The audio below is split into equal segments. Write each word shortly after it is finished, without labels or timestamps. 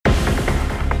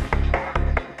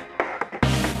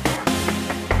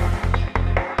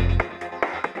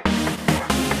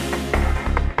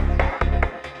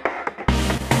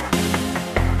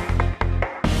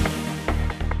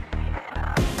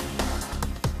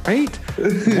Right?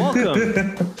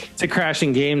 Welcome to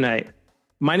Crashing Game Night.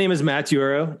 My name is Matt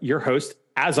Euro, your host,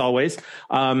 as always.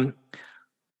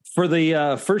 For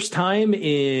the first time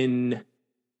in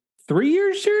 3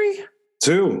 years, Jerry?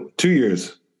 2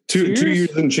 years. Two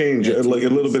years and change. Yeah, like a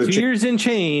little bit of 2 years and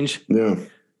change. Yeah.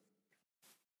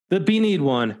 The Be-Need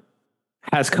one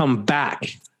has come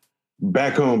back.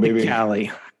 Back home, baby.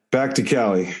 Cali. Back to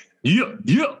Cali. Yeah.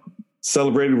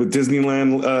 Celebrated with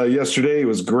Disneyland yesterday. It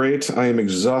was great. I am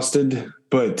exhausted,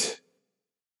 but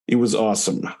it was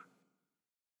awesome.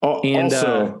 And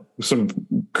also, some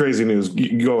crazy news.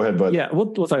 Go ahead, bud. Yeah, we'll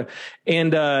talk.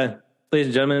 And ladies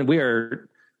and gentlemen, we are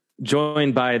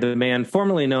joined by the man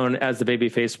formerly known as the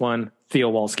Babyface One,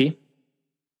 Theo Walski.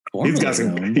 He's got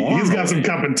some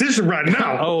competition right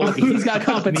now. Oh, he's got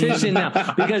competition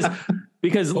now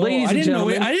because ladies and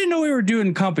gentlemen, I didn't know we were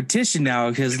doing competition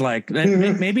now because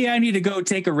maybe I need to go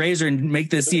take a razor and make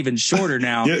this even shorter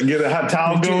now. Get a hot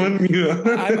towel going.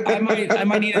 I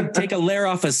might need to take a layer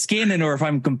off of skin, or if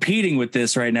I'm competing with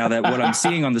this right now, that what I'm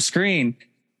seeing on the screen.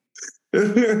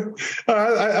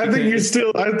 I think you're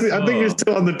still. I think you're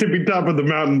still on the tippy top of the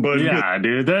mountain, bud. Yeah,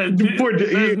 dude.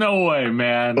 There's no way,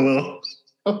 man.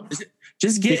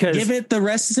 Just give it the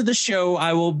rest of the show.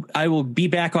 I will be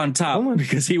back on top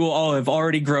because he will all have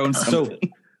already grown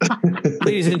something. So,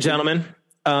 ladies and gentlemen,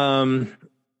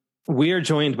 we are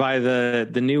joined by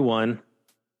the new one,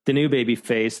 the new baby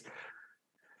face,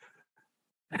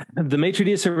 the maitre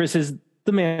d' services,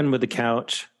 the man with the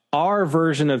couch, our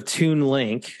version of Toon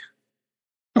Link.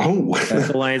 Oh, that's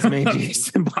Alliance Mage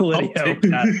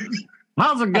Symbolidio.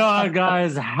 How's it going,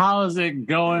 guys? How's it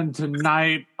going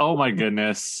tonight? Oh my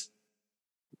goodness.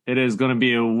 It is going to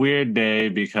be a weird day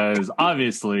because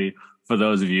obviously, for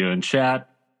those of you in chat,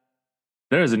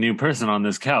 there's a new person on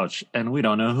this couch and we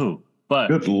don't know who. But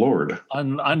good Lord.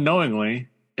 Unknowingly,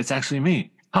 it's actually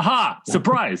me. Haha!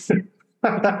 Surprise!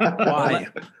 Why?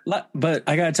 But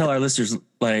I got to tell our listeners,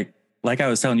 like I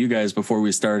was telling you guys before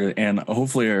we started, and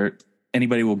hopefully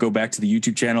anybody will go back to the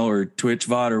YouTube channel or Twitch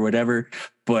VOD or whatever,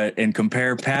 and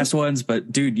compare past ones.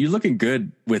 But dude, you're looking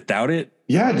good without it.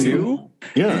 Yeah, dude.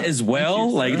 Yeah, as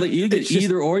well. Like you get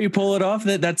either or you pull it off.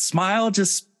 That smile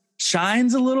just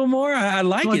shines a little more. I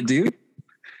like it, dude.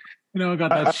 You know, I got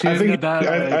that chin.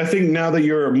 I think now that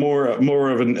you're more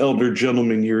of an elder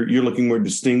gentleman, you're looking more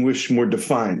distinguished, more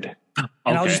defined.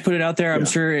 And I'll just put it out there. I'm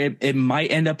sure it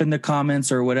might end up in the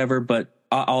comments or whatever, but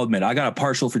I'll admit I got a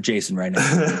partial for Jason right now.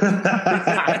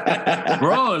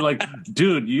 Bro, like,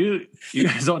 dude, you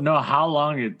guys don't know how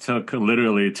long it took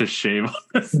literally to shave on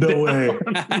this. No way.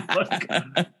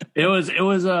 It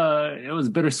was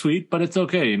bittersweet, but it's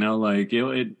okay, you know, like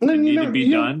it needed to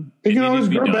be done. You can always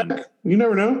grow back. You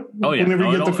never know. Oh yeah. Whenever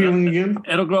you get the feeling again.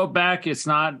 It'll grow back. It's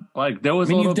not like there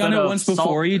was a little you've done bit it of once salt.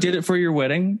 before. You did it for your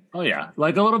wedding. Oh yeah.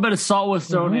 Like a little bit of salt was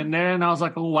thrown in there and I was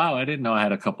like, oh wow, I didn't know I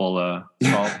had a couple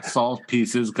salt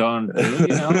pieces going through, you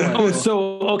know? Like,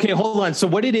 okay, hold on. So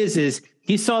what it is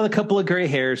he saw the couple of gray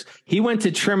hairs. He went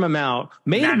to trim them out,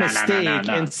 made a mistake,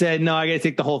 and said, "No, I got to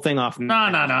take the whole thing off."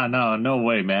 No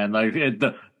way, man. Like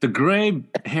the gray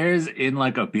hairs in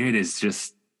like a beard is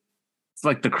just. It's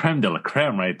like the creme de la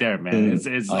creme right there, man.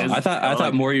 I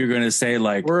thought more you were going to say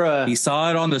like he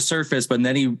saw it on the surface, but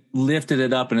then he lifted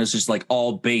it up and it's just like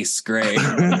all base gray.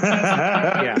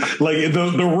 Yeah, like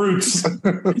the roots.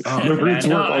 The roots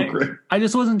were all gray. I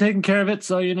just wasn't taking care of it,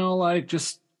 so you know, like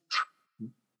just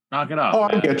knock it off. Oh,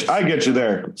 man. I get you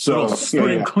there. So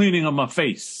spring cleaning on my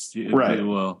face, right?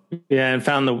 Yeah, and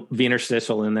found the Wiener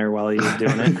Schnitzel in there while he was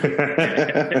doing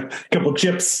it. Couple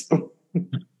chips.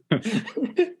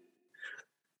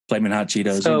 Flaming hot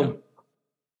Cheetos. So,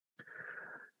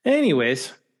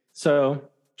 anyways,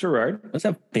 Gerard, what's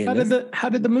up? How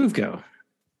did the move go?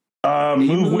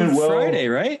 Move went well. Friday,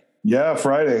 right? Yeah,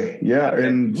 Friday. Yeah,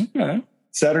 and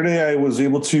Saturday I was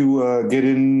able to get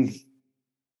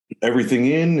everything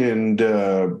in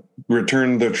and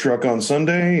return the truck on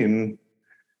Sunday, and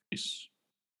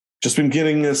just been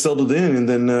getting settled in, and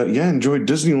then enjoyed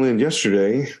Disneyland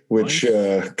yesterday, which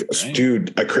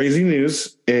dude, crazy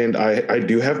news, and I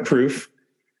do have proof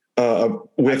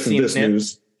with this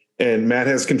news, and Matt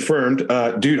has confirmed.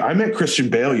 Dude, I met Christian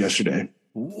Bale yesterday.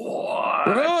 What?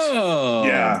 Bro.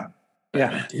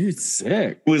 Yeah, dude,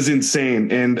 sick. It was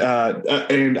insane, and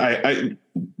I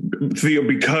Theo,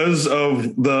 because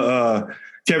of the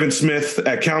Kevin Smith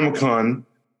at Comic-Con,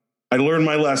 I learned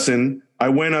my lesson. I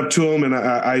went up to him and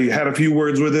I had a few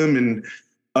words with him, and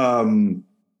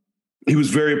he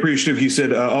was very appreciative. He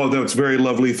said, "Oh, that's very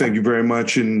lovely. Thank you very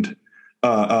much." And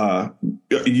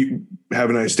you have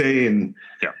a nice day. And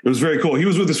it was very cool. He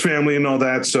was with his family and all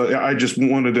that. So I just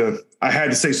I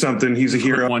had to say something. He's a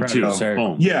hero. One, two.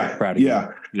 Yeah.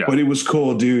 But it was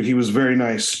cool, dude. He was very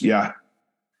nice. Yeah.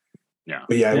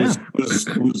 But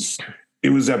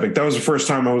it was epic. That was the first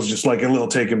time I was just like a little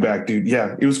taken back, dude.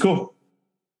 Yeah, it was cool.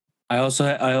 I also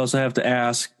have to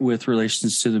ask with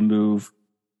relations to the move,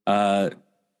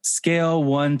 scale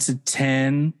 1 to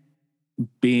 10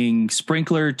 being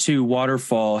sprinkler to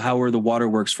waterfall. How were the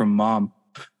waterworks from Mom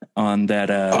on that?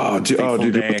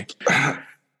 Dude, day?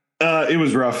 It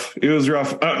was rough. It was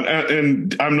rough,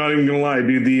 and I'm not even gonna lie,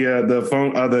 dude. The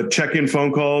phone, the check-in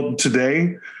phone call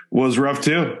today was rough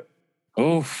too.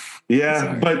 Oh,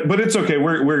 yeah, but it's okay.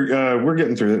 We're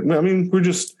getting through it. I mean, we're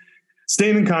just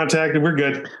staying in contact, and we're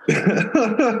good.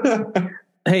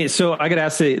 Hey, so I got to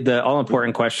ask the all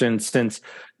important question since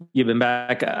you've been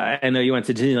back. I know you went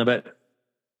to Disneyland, but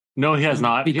no, he has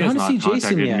not. He has not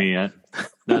contacted me yet.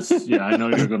 I know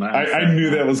you're going to. I knew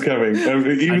that was coming,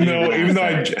 even though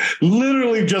I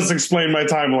literally just explained my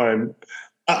timeline.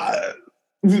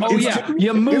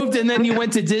 You moved and then you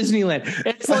went to Disneyland.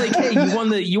 It's like, hey,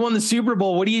 you won the Super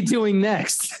Bowl. What are you doing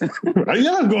next? I'm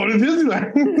going to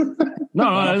Disneyland.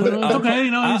 No, it's okay.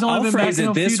 He's only been back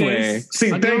it this way.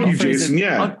 See, thank you, Jason.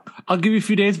 I'll give you a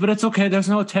few days, but it's okay. There's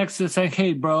no text that's saying,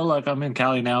 "Hey, bro, like I'm in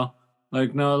Cali now."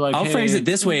 Like no, like I'll phrase it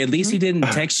this way. At least he didn't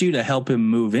text you to help him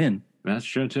move in. That's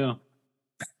true too.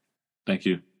 Thank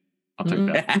you. I'll take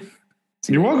that.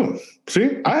 You're welcome.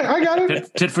 See, I got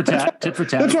it. Tit for tat. Tit for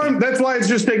tat. That's why it's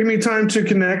just taking me time to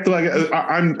connect. Like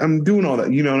I'm doing all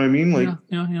that. You know what I mean? Like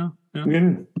yeah.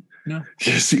 No.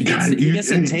 Yes, he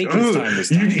doesn't take his time this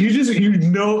time.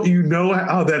 You know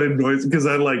how that annoys because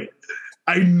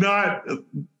I'm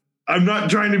not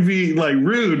trying to be like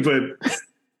rude, but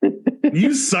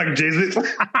you suck, Jason.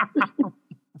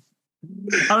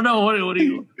 I don't know what do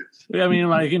you. I mean,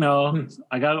 like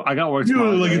I got work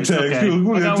tomorrow. Like a text. Okay.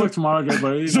 I got work tomorrow,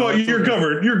 but so you're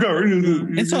covered. You're covered.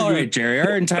 It's all right, Jerry.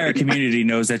 Our entire community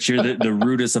knows that you're the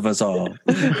rudest of us all.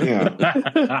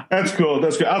 Yeah, that's cool.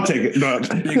 That's good. I'll take it. No.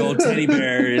 Big old teddy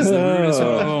bear is the rudest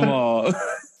of them all.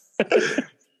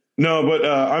 No, but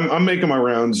I'm making my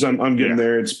rounds. I'm getting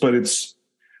there.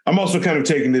 I'm also kind of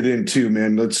taking it in too,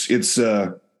 man. I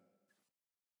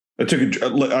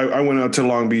went out to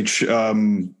Long Beach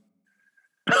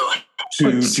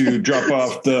to drop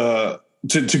off to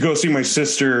go see my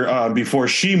sister before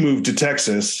she moved to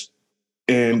Texas,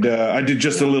 and I did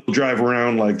just a little drive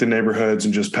around like the neighborhoods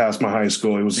and just past my high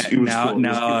school. It was cool.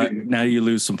 Now you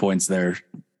lose some points there.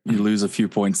 You lose a few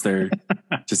points there.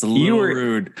 Just a little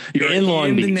rude. You're in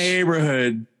Long Beach. The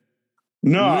neighborhood.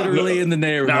 Literally in the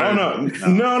neighborhood.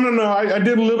 No. I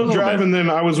did a little drive and then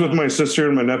I was with my sister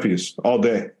and my nephews all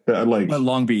day.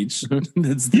 Long Beach.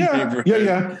 That's the neighborhood.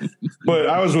 Yeah. But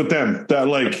I was with them. That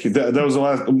was the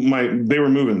last. They were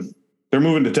moving. They're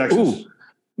moving to Texas. Ooh.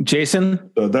 Jason,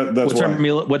 so that's our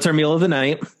meal. What's our meal of the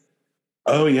night?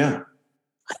 Oh yeah.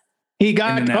 He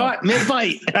got caught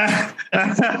mid-fight.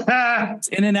 It's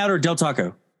In-N-Out or Del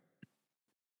Taco?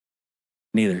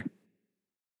 Neither.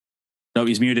 No,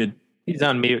 he's muted. He's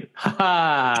on mute.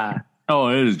 Ha! Oh,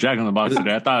 it is Jack in the Box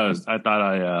today.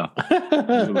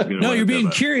 No, you're being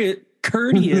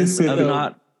courteous of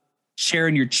not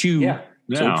sharing your chew. Yeah.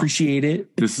 So appreciate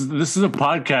it. This is a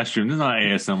podcast stream. This is not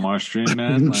an ASMR stream,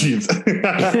 man.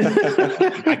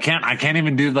 Like, I can't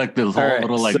even do like the whole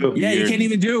little like. So, you can't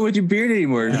even do it with your beard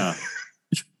anymore. Yeah.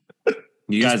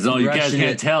 You guys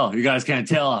can't tell. You guys can't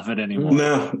tell off it anymore.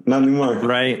 No, not anymore.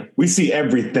 Right. We see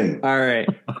everything. All right.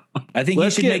 I think you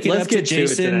should make it up to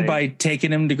Jason by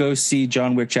taking him to go see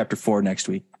John Wick Chapter 4 next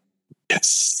week.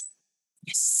 Yes.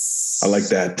 I like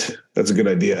that. That's a good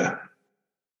idea.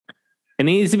 It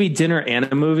needs to be dinner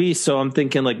and a movie. So I'm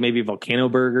thinking like maybe Volcano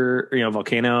Burger,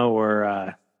 Volcano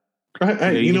or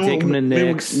take him to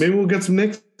Nick's. Maybe we'll get some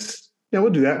Nick's. Yeah,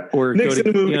 we'll do that. Or Nick's in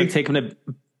a movie. Take him to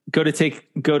go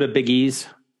to Big E's,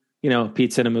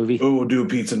 pizza and a movie. Oh, we'll do a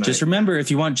pizza night. Just remember, if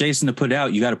you want Jason to put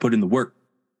out, you got to put in the work.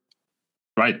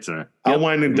 Right, sir. I'll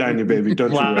wine and dine you, baby.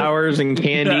 Don't flowers and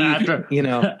candy.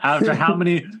 After how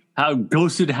many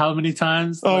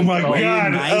times? Oh my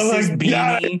God! Nicest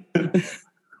beanie.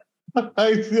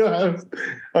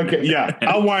 Okay, yeah,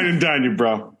 I'll wine and dine you,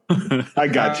 bro. I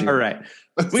got you. All right.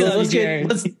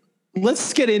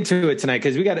 Let's get into it tonight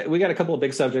because we got a couple of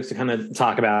big subjects to kind of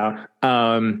talk about.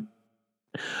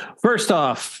 First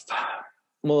off,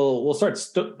 we'll start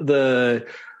the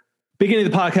beginning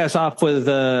of the podcast off with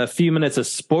a few minutes of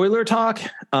spoiler talk.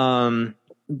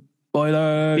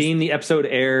 Spoilers. Being the episode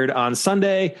aired on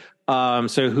Sunday, so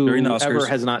whoever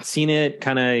has not seen it,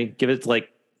 kind of give it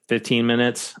like 15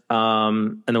 minutes,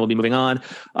 and then we'll be moving on.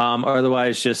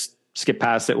 Otherwise, just skip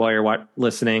past it while you're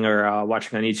listening or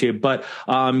watching on YouTube. But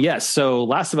yes, so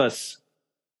Last of Us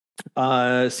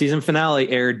season finale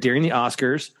aired during the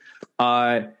Oscars.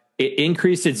 It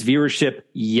increased its viewership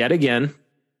yet again.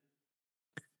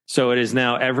 So it is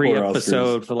now every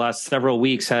episode for the last several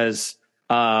weeks has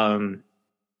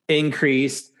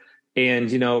increased. And,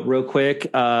 real quick,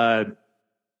 shout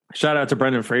out to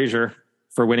Brendan Fraser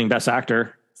for winning Best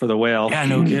Actor for The Whale. Yeah,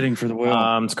 no kidding, for The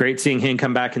Whale. It's great seeing him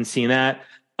come back and seeing that.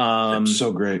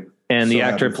 So great. And so the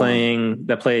actor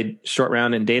that played Short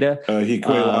Round and Data. He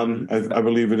Kuei Long, I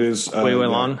believe it is. Kuei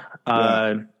Long.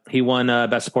 He won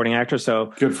Best Supporting Actor.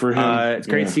 So good for him. It's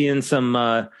great seeing some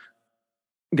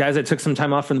guys that took some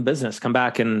time off from the business come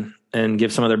back and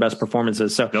give some of their best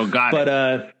performances. So,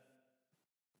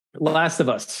 Last of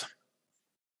Us.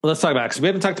 Let's talk about it, because we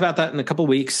haven't talked about that in a couple of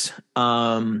weeks.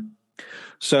 So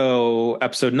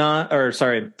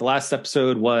the last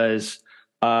episode was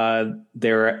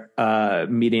they're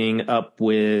meeting up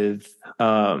with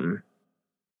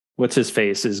what's his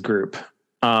face's group,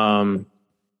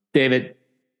 David.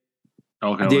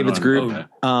 Okay, David's group. Okay.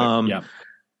 Yeah.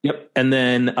 Yep. And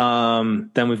then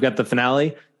we've got the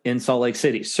finale in Salt Lake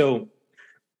City. So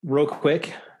real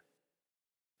quick,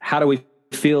 how do we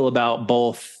feel about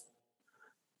both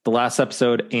the last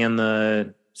episode and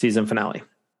the season finale?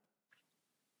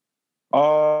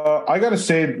 I gotta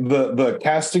say the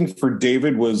casting for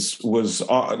David was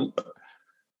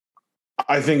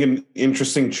I think an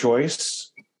interesting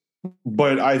choice,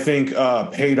 but I think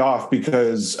paid off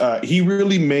because he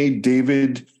really made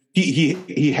David.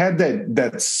 He had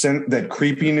that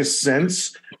creepiness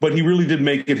sense, but he really did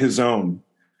make it his own,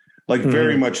 like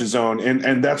very much his own,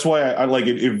 and that's why I like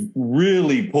it. It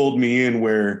really pulled me in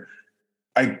where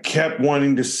I kept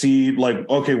wanting to see, like,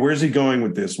 okay, where's he going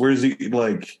with this? Where's he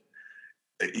like?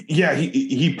 Yeah,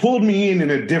 he pulled me in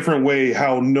a different way.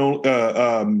 How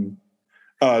Nolan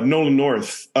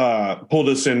North pulled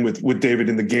us in with David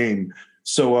in the game.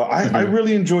 So I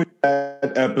really enjoyed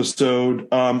that episode.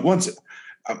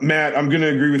 Matt, I'm going to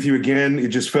agree with you again. It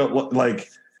just felt like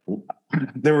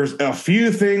there was a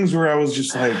few things where I was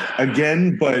just like,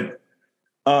 again, but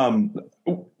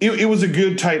it was a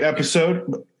good, tight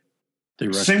episode.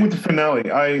 Same with the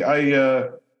finale. I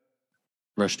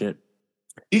rushed it.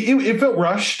 It felt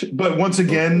rushed, but once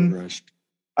again,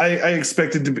 I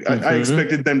expected to be. I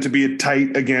expected them to be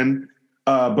tight again,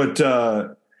 but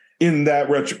in that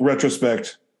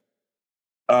retrospect,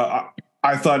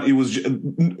 I thought it was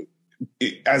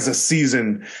as a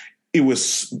season, it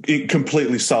was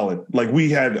completely solid. Like we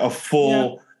had a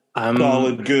full,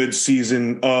 solid, good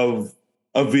season of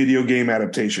a video game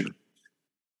adaptation.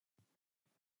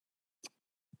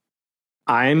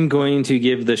 I'm going to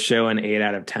give the show an 8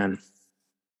 out of 10.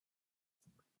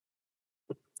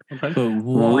 Okay.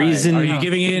 But reason are you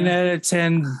giving it an out of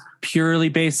 10 purely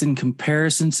based in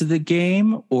comparison to the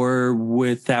game or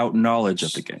without knowledge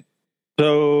of the game?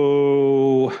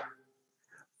 So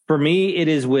for me, it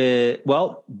is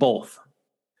both.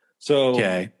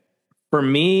 So for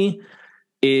me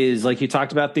is like you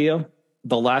talked about, Theo,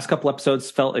 the last couple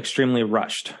episodes felt extremely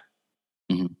rushed.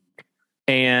 Mm-hmm.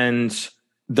 And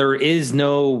there is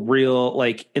no real,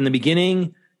 like in the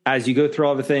beginning, as you go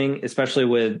through everything, especially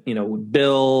with,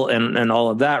 Bill and all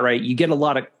of that, right? You get a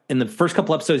lot of, in the first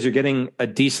couple episodes, you're getting a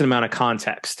decent amount of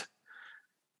context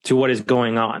to what is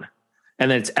going on.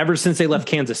 And then it's ever since they left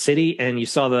Kansas City and you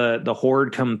saw the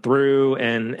horde come through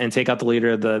and take out the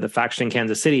leader of the faction in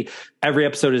Kansas City, every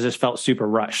episode has just felt super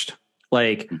rushed.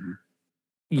 Like,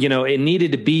 it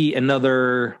needed to be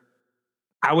another,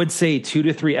 I would say 2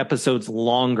 to 3 episodes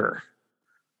longer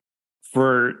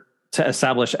to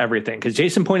establish everything. Because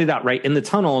Jason pointed out, right, in the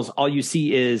tunnels, all you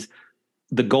see is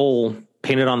the goal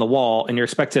painted on the wall, and you're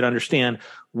expected to understand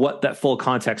what that full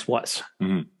context was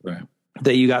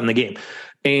that you got in the game.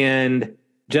 And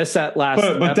just that last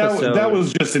episode, that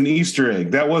was just an Easter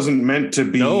egg. That wasn't meant to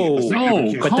be.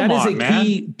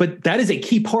 But that is a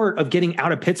key part of getting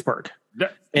out of Pittsburgh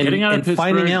and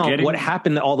finding out what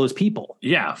happened to all those people.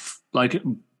 Yeah, like.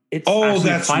 It's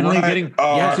that's finally right. getting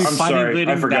I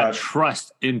forgot. That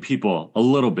trust in people a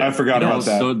little bit. I forgot about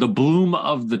that. So the bloom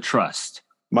of the trust.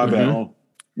 My bad.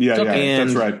 Yeah,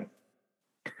 that's right.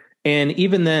 And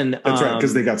even then, that's right,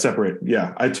 because they got separated.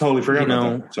 Yeah, I totally forgot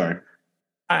about that. Sorry.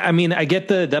 I mean, I get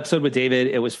the episode with David;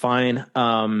 it was fine.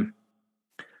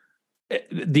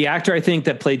 The actor I think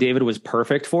that played David was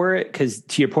perfect for it because,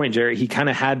 to your point, Jerry, he kind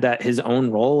of had that his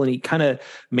own role, and he kind of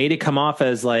made it come off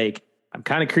as like, I'm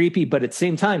kind of creepy, but at the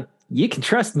same time, you can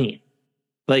trust me.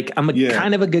 Like I'm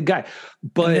kind of a good guy.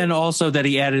 But and then also that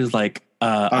he added like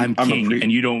I'm king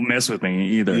and you don't mess with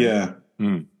me either. Yeah.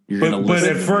 But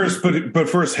at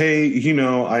first, hey,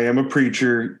 I am a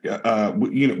preacher, but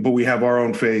we have our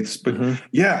own faiths. But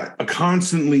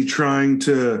constantly trying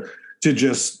to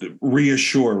just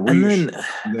reassure.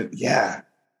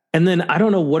 And then I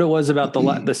don't know what it was about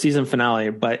the season finale,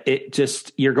 but it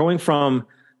just, you're going from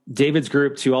David's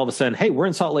group to all of a sudden, hey, we're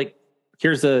in Salt Lake.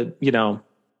 Here's the,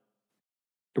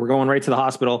 we're going right to the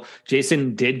hospital.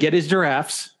 Jason did get his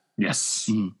giraffes. Yes.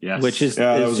 Yes. Which is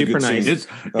super nice.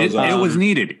 It was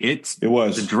needed. It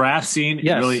was. The draft scene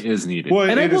really is needed. Well,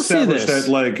 and it established that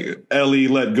like Ellie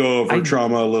let go of her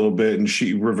trauma a little bit and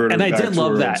she reverted back to her. And I did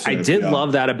love that. I did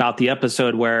love that about the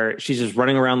episode where she's just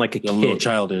running around like a kid. little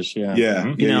childish. Yeah.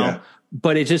 Yeah.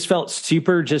 But it just felt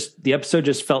the episode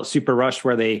just felt super rushed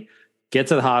where they get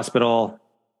to the hospital.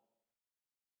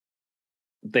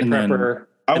 They prep her.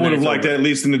 I would have liked at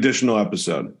least an additional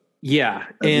episode. Yeah.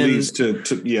 At least to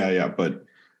but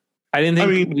I didn't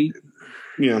think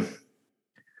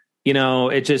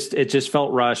it just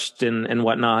felt rushed and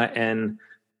whatnot. And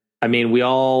I mean, we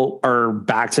all are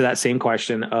back to that same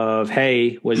question of,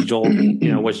 hey, was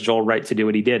Joel right to do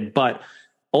what he did? But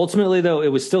ultimately though, it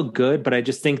was still good. But I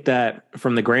just think that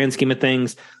from the grand scheme of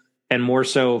things, and more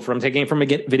so from taking it from a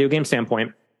video game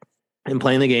standpoint and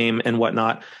playing the game and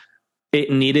whatnot, it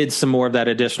needed some more of that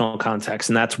additional context,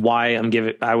 and that's why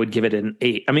I would give it an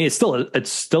 8. I mean, it's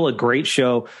still a great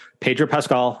show. Pedro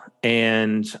Pascal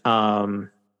and Bella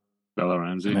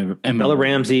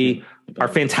Ramsey are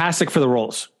fantastic for the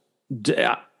roles.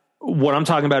 What I'm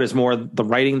talking about is more the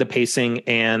writing, the pacing,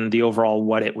 and the overall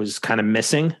what it was kind of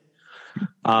missing.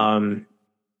 And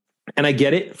I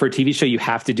get it, for a TV show you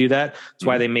have to do that. That's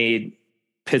why they made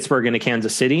Pittsburgh into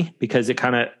Kansas City, because it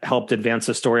kind of helped advance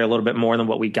the story a little bit more than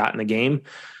what we got in the game.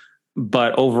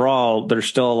 But overall, there's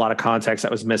still a lot of context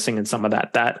that was missing in some of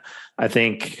that I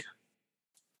think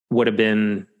would have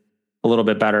been a little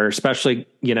bit better, especially,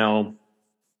 to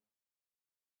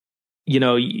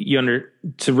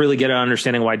really get an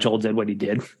understanding why Joel did what he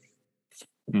did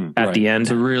at the end,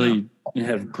 to really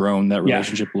have grown that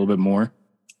relationship a little bit more.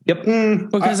 Yep.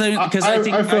 Because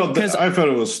I felt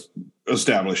it was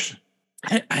established.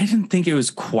 I didn't think it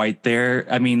was quite there.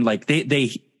 I mean, like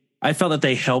I felt that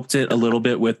they helped it a little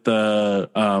bit with the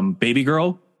baby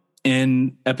girl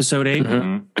in episode 8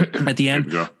 at the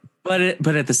end, but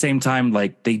at the same time,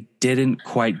 like they didn't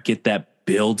quite get that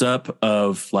build up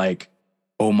of like,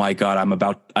 oh my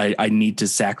God, I need to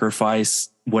sacrifice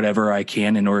whatever I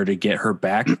can in order to get her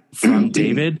back from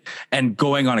David, and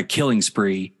going on a killing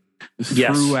spree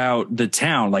throughout the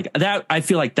town. Like that, I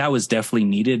feel like that was definitely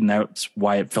needed, and that's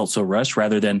why it felt so rushed,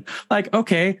 rather than like,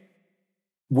 okay,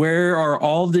 where are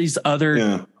all these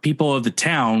other people of the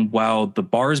town while the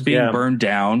bar is being burned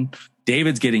down,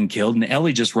 David's getting killed, and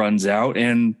Ellie just runs out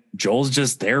and Joel's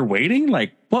just there waiting?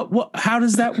 Like what how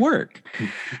does that work?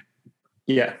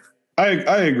 I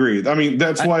agree. I mean,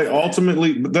 that's why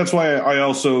I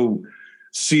also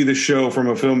see the show from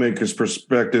a filmmaker's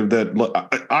perspective,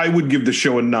 that I would give the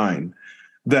show a 9.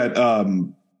 That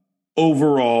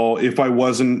overall, if I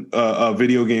wasn't a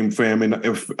video game fan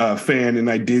and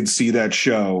I did see that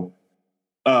show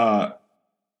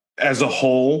as a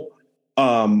whole,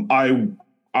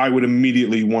 I would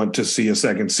immediately want to see a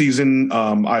second season.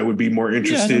 I would be more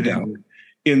interested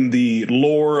in the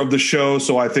lore of the show,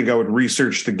 so I think I would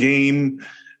research the game.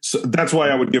 So that's why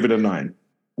I would give it a 9.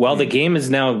 Well, the game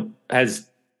has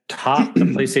topped the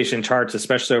PlayStation charts,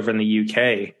 especially over in the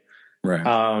UK,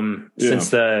 right? Since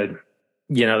the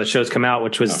show's come out,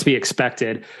 which was to be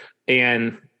expected,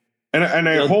 and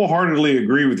I wholeheartedly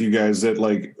agree with you guys that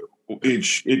like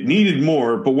it needed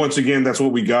more, but once again, that's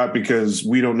what we got because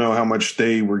we don't know how much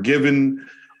they were given.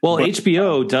 Well,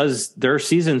 HBO does, their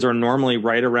seasons are normally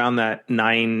right around that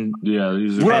 9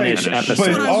 10-ish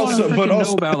episodes. But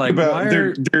also about like why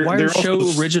are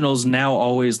show originals now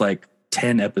always like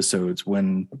 10 episodes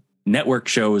when network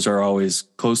shows are always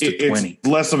close to 20? It's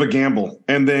less of a gamble.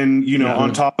 And then,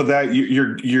 on top of that,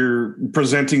 you're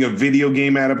presenting a video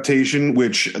game adaptation,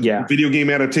 which video game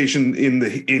adaptation in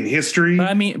history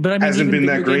hasn't been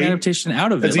that great. Adaptation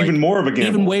out of it. It's even more of a gamble.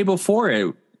 Even way before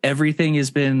it, everything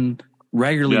has been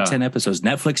regularly 10 episodes.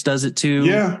 Netflix does it too.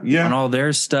 On all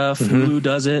their stuff. Hulu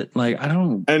does it. Like, I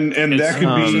don't. And that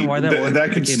could be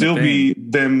that could still be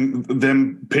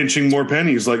them pinching more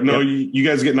pennies. Like, no, you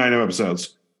guys get 9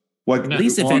 episodes. Like, at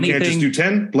least if anything, you can't just do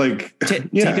 10. Like,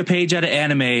 take a page out of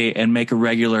anime and make a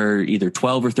regular either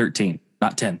 12 or 13,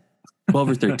 not 10. 12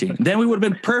 or 13. Then we would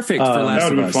have been perfect for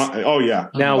Last of Us. Oh yeah.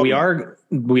 Now we are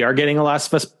getting a Last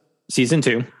of Us season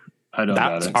 2. I know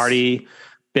that's already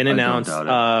been announced.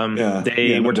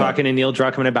 They were talking to Neil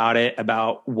Druckmann about it,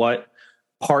 about what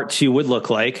part 2 would look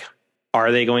like.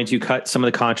 Are they going to cut some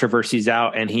of the controversies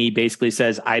out? And he basically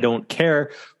says, I don't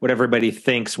care what everybody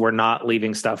thinks. We're not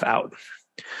leaving stuff out.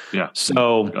 Yeah.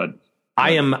 So good.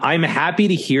 I'm happy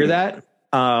to hear that.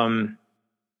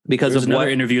 Because there's of another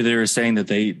what interview they were saying that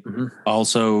they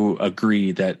also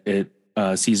agree that it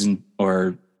season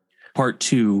or part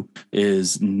 2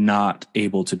 is not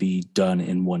able to be done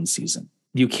in one season.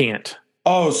 You can't.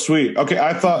 Oh, sweet. Okay,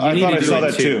 I thought I saw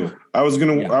that too. I was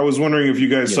wondering if you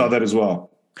guys saw that as well.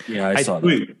 Yeah, I saw that.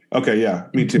 Sweet. Okay, yeah,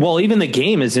 me too. Well, even the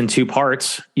game is in 2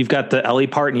 parts. You've got the Ellie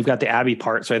part and you've got the Abby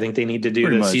part. So I think they need to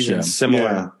do the season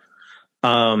similar.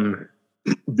 Yeah.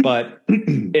 But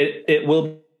it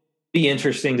will be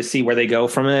interesting to see where they go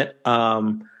from it.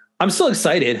 I'm still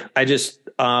excited. I just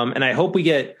and I hope we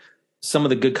get some of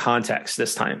the good context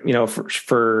this time,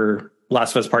 for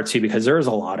Last of Us Part 2, because there is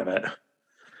a lot of it.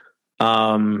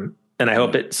 And I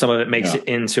hope some of it makes it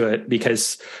into it,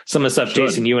 because some of the stuff,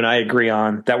 Jason, you and I agree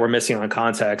on that we're missing on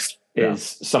context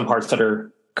is some parts that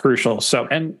are crucial. So,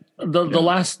 and the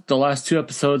last 2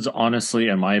 episodes, honestly,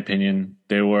 in my opinion,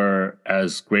 they were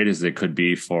as great as they could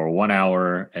be for 1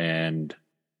 hour and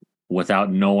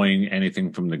without knowing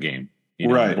anything from the game.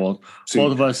 Right. Both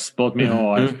of us, both me and my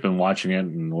wife, been watching it,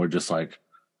 and we're just like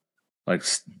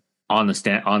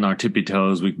on our tippy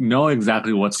toes. We know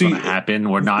exactly what's going to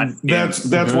happen. We're not. That's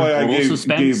why I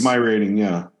gave my rating.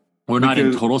 Yeah, we're not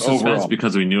in total suspense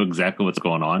because we knew exactly what's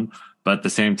going on. But at the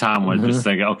same time, we're just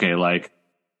thinking, okay, like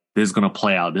this is going to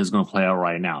play out. This is going to play out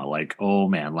right now. Like, oh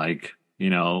man, like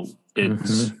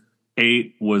it's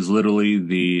 8 was literally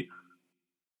the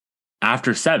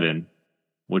after 7,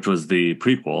 which was the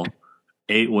prequel.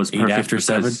 8 was perfect after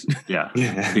 7.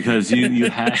 Yeah, because you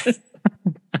had.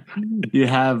 You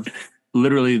have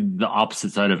literally the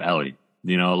opposite side of Ellie,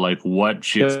 like what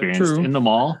she experienced in the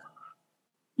mall.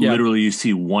 Yeah. Literally, you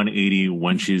see 180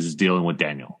 when she's dealing with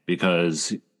Daniel,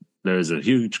 because there's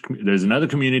another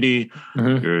community.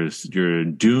 You're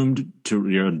doomed to,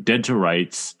 you're dead to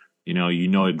rights. You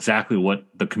know exactly what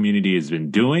the community has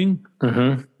been doing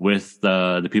with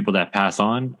the people that pass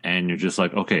on, and you're just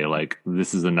like, okay, like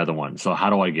this is another one. So how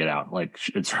do I get out? Like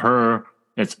it's her.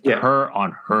 It's her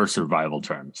on her survival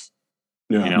terms.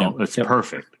 Yeah. It's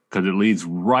perfect, because it leads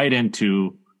right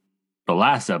into the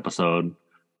last episode,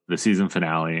 the season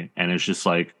finale. And it's just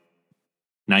like,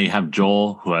 now you have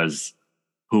Joel,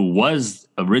 who was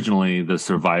originally the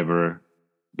survivor,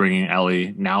 bringing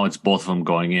Ellie. Now it's both of them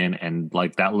going in, and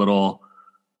like that little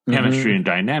chemistry and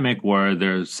dynamic where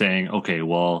they're saying, okay,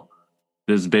 well,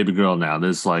 this baby girl now,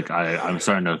 this like I'm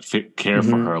starting to care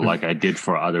for her like I did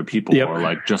for other people, or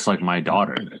like just like my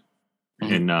daughter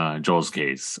in Joel's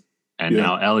case. And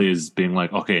now Ellie is being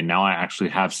like, okay, now I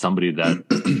actually have somebody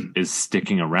that is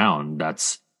sticking around,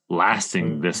 that's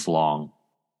lasting this long,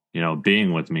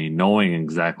 being with me, knowing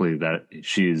exactly that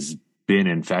she's been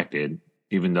infected,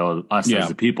 even though us as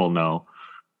the people know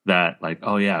that, like,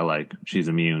 oh yeah, like she's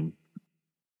immune.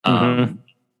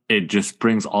 It just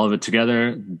brings all of it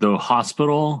together. The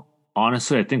hospital,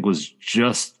 honestly, I think was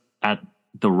just at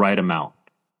the right amount,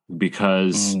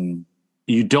 because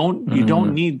you don't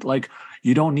need the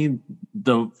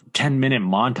 10-minute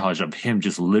montage of him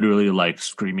just literally like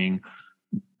screaming,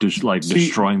 just like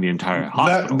destroying the entire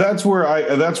hospital. That's where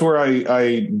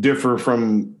I differ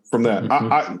from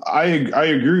that. I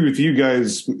agree with you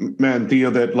guys, man,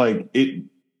 Theo, that like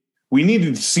we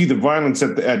needed to see the violence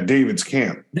at David's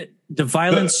camp. The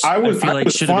violence, I feel like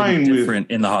should have been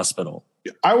different in the hospital.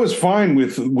 I was fine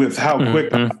with how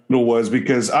quick the hospital was,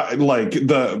 because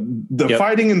the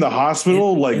fighting in the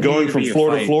hospital, going from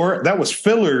floor to floor, that was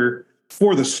filler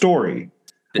for the story.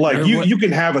 Like you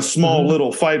can have a small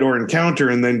little fight or encounter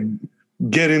and then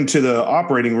get into the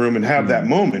operating room and have that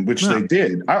moment, which they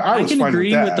did. I was fine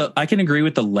with that. I can agree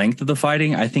with the length of the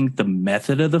fighting. I think the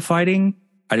method of the fighting,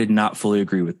 I did not fully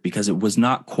agree with, because it was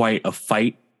not quite a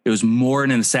fight. It was more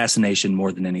an assassination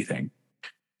more than anything.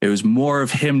 It was more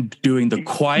of him doing the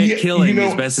quiet killing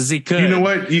as best as he could. You know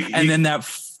what? And then that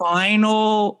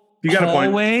final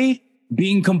hallway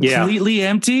being completely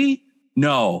empty.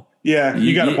 No. Yeah,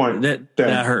 you got a point. That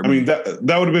hurt me. I mean, that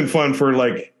would have been fun for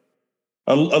like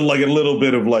a little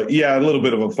bit of a little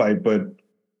bit of a fight, but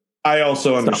I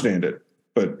also understand it.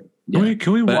 But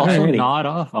can we also nod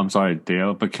off? I'm sorry,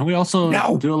 Theo, but can we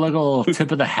also do a little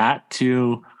tip of the hat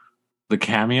to the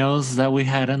cameos that we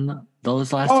had in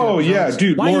those last? Oh yeah,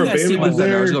 dude, Laura Bailey was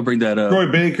there. I was gonna bring that up.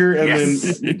 Troy Baker, and then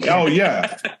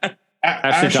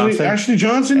Ashley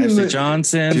Johnson, dude,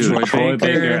 Troy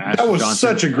Baker. That was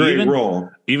such a great role.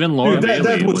 Even Laura Bailey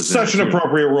that was such an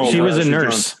appropriate role. She was a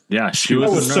nurse. Yeah, she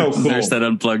was so cool. Nurse that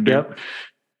unplugged her.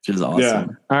 which is awesome. Yeah.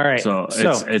 All right. So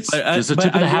it's just a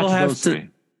tip of the hat to those three.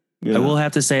 I will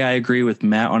have to say I agree with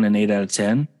Matt on an 8 out of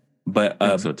 10. But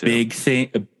a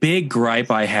big gripe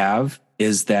I have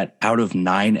is that out of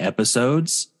 9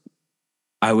 episodes,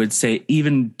 I would say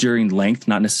even during length,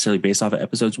 not necessarily based off of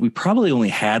episodes, we probably only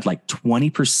had like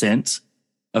 20%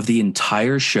 of the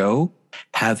entire show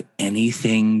have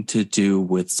anything to do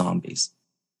with zombies.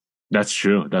 That's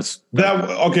true.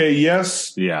 Okay.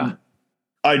 Yes. Yeah.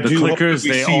 I The do. clickers,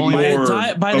 they only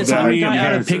by the time we got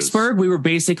out of Pittsburgh, we were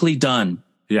basically done.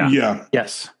 Yeah. Yeah.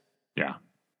 Yes. Yeah.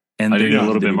 And I need a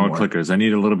little bit more clickers. I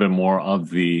need a little bit more of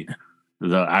the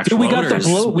actual. Dude,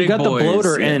 we got the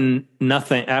bloater yeah. and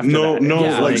nothing after No,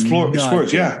 that. like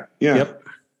explorers. Yeah. Yep.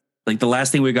 Like the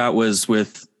last thing we got was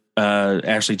with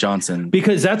Ashley Johnson.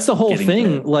 Because that's the whole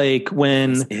thing. Like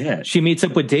when she meets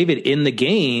up with David in the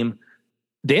game,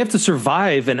 they have to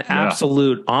survive an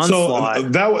absolute onslaught. So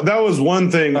that was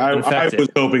one thing I was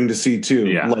hoping to see too.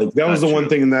 Yeah, like that was the one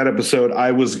thing in that episode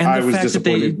I was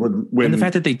disappointed when the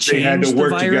fact that they had to work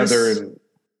the virus, together. And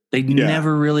they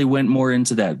never really went more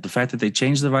into that. The fact that they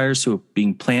changed the virus to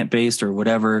being plant based or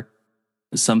whatever,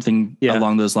 something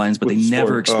along those lines, but they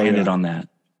never expanded on that.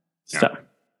 So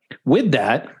with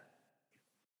that,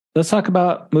 let's talk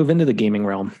about move into the gaming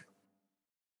realm.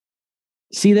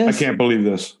 See this? I can't believe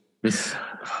this.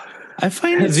 I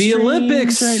find the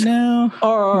Olympics right now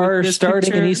are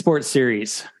starting an esports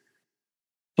series.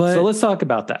 But so let's talk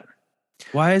about that.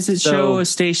 Why does it show a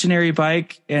stationary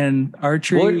bike and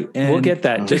archery? We'll get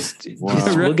that.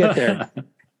 We'll get there.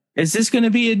 Is this going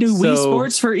to be a new Wii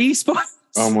Sports for esports?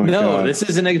 Oh my God. No, this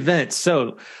is an event.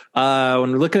 So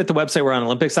when we're looking at the website, we're on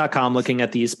Olympics.com looking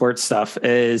at the esports stuff.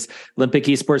 Is Olympic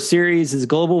Esports Series is a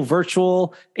global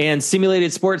virtual and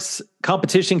simulated sports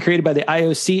competition created by the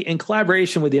IOC in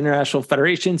collaboration with the international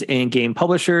federations and game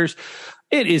publishers.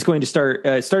 It is going to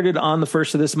started on the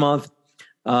 1st of this month.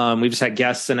 We've just had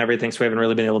guests and everything, so we haven't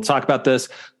really been able to talk about this.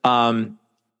 When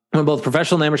both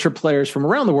professional and amateur players from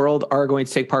around the world are going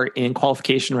to take part in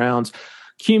qualification rounds,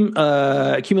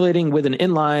 accumulating with an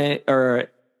inline or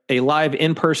a live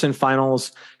in-person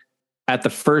finals at the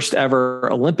first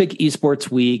ever Olympic Esports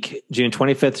Week, June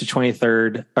 25th to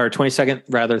 23rd, or 22nd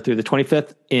rather, through the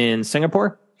 25th in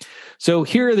Singapore. So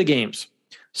here are the games.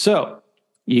 So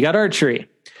you got archery.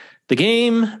 The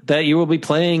game that you will be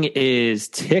playing is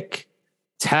Tic-Tac-Bow.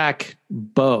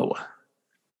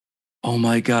 Oh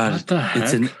my God. What the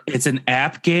heck? It's an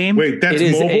app game. Wait, that's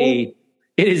mobile?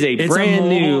 It is a brand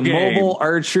new mobile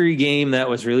archery game that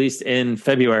was released in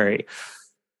February.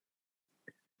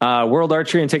 World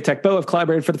Archery and Tic-Tac-Bow have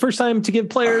collaborated for the first time to give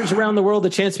players around the world a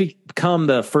chance to become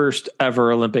the first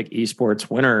ever Olympic esports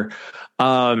winner.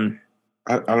 I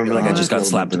don't know. Like I just got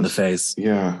slapped in the face.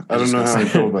 Yeah, I don't know how I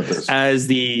feel about this. As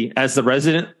the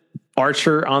resident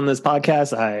archer on this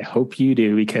podcast, I hope you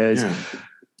do, because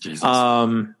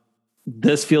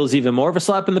this feels even more of a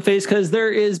slap in the face because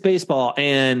there is baseball,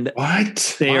 and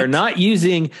they are not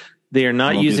using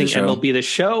MLB The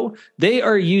Show. They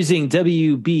are using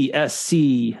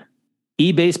WBSC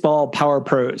eBaseball Power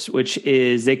Pros, which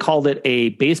is, they called it a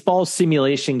baseball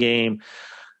simulation game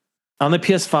on the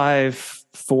PS5,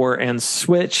 4, and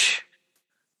Switch.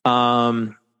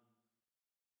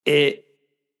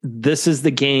 This is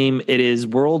the game. It is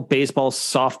World Baseball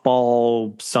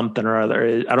Softball something or other.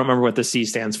 I don't remember what the C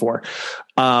stands for.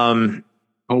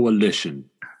 Coalition.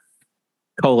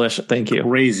 Thank you.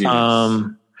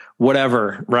 Craziness.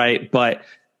 Whatever. Right. But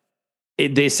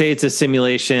they say it's a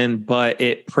simulation, but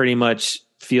it pretty much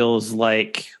feels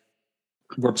like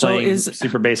we're playing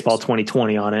Super Baseball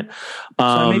 2020 on it. So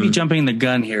I may be jumping the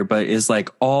gun here, but is like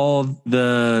all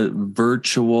the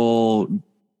virtual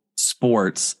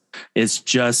sports, it's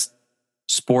just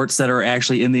sports that are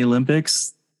actually in the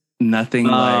Olympics. Nothing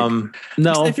no.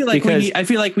 I feel like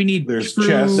we need there's true,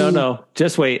 chess. No.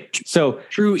 Just wait. So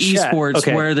true esports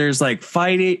where there's like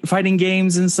fighting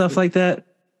games and stuff like that.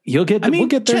 We'll get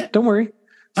there. Don't worry. So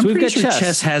I'm pretty sure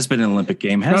chess has been an Olympic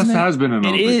game. Hasn't it? Has been an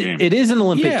Olympic game. It is an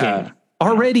Olympic game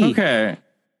already. Okay.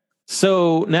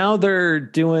 So now they're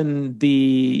doing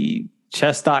the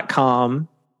chess.com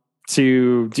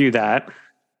to do that.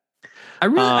 I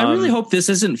really hope this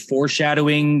isn't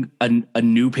foreshadowing a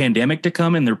new pandemic to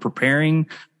come, and they're preparing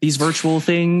these virtual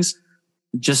things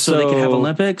just so they can have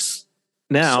Olympics.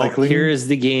 Now, here is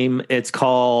the game. It's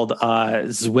called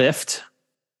Zwift.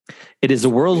 It is a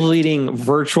world-leading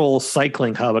virtual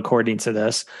cycling hub, according to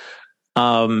this.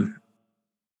 Tell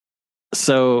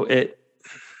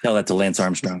that to Lance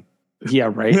Armstrong.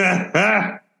 Yeah, right.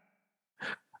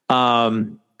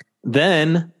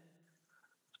 Then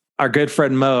our good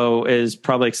friend Mo is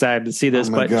probably excited to see this,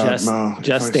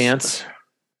 Just Dance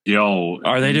Yo,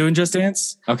 Are they doing Just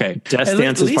Dance? Okay. Just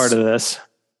Dance is part of this.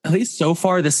 At least so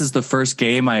far, this is the first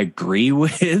game I agree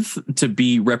with to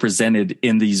be represented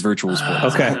in these virtual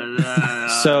sports. Okay.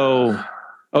 So,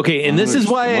 and this is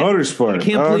why Motorsport. I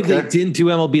can't believe they didn't do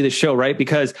MLB The Show, right?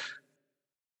 Because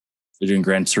they're doing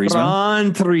Gran Turismo.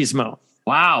 Gran Turismo.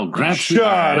 Wow, Gran Turismo.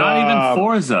 Shut Not up. even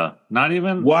Forza. Not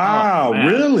even. Wow, man.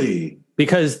 really?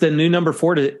 Because the new number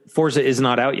Forza is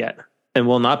not out yet and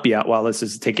will not be out while this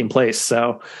is taking place.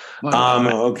 So,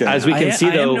 as we can see, I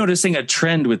am though, noticing a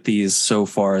trend with these so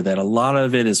far that a lot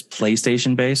of it is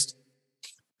PlayStation based.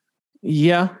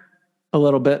 Yeah, a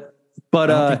little bit. But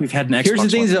I don't think we've had an Xbox here's the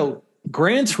thing, one. though.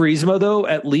 Gran Turismo, though,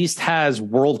 at least has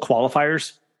world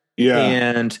qualifiers. Yeah.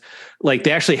 And like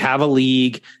they actually have a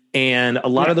league, and a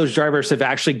lot of those drivers have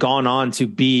actually gone on to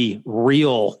be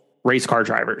real race car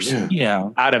drivers. Yeah.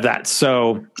 Out of that.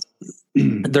 So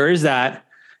there is that.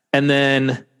 And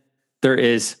then there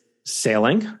is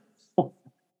sailing. Oh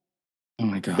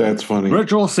my God. That's funny.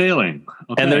 Virtual sailing.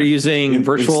 Okay. And they're using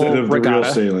virtual Instead of the regatta.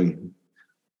 real sailing.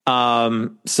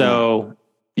 So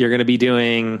you're going to be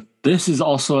doing. This is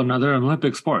also another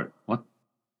Olympic sport. What?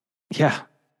 Yeah.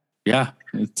 Yeah.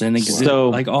 It's an So-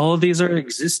 like all of these are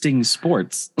existing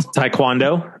sports.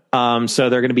 Taekwondo. So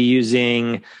they're going to be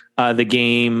using the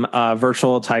game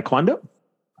virtual Taekwondo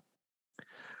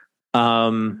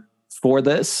for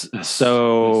this. This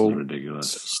So is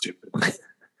ridiculous. So stupid.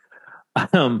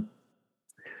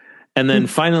 and then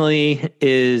finally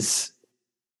is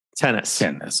tennis.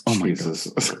 Tennis. Oh my God. Jesus.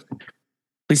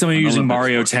 Please somebody An using Olympic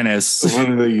Mario sport. Tennis. What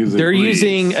are they using? They're Please.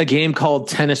 using a game called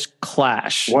Tennis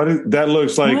Clash. That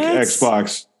looks like What?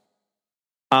 Xbox.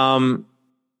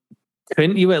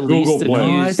 Couldn't you at Google least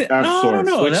Play. use App Store.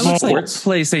 No. That Switch looks like Sports?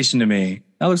 PlayStation to me.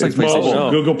 That looks like It's mobile. PlayStation.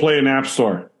 No. Google Play and App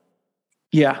Store.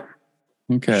 Yeah.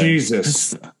 Okay.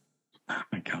 Jesus. Oh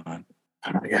my God.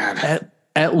 Oh my God.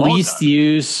 At Well least done.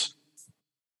 use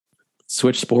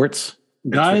Switch Sports.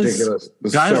 Guys, ridiculous.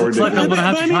 This is guys, so it's like I'm ridiculous.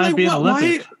 gonna have to try and be an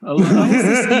Olympic.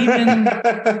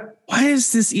 Why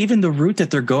is this even the route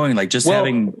that they're going? Like just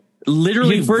having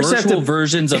literally you first have virtual to-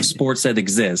 versions of sports that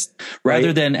exist rather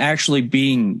Right. than actually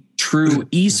being true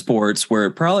esports where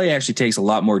it probably actually takes a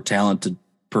lot more talent to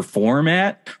perform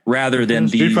at rather than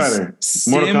Street these Fighter,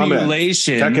 Mortal Kombat,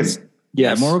 simulations. Tekken.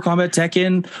 Yeah, Mortal Kombat,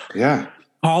 Tekken, Yeah.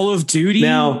 Call of Duty.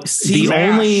 Now, the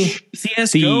only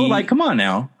CSGO, like, come on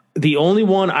now. the only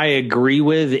one I agree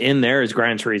with in there is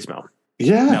Gran Turismo.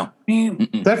 Yeah. No.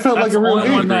 That felt like a real only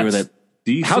game. one agree with that's it.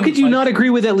 decent, How could you like- not agree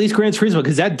with at least Gran Turismo?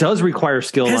 Because that does require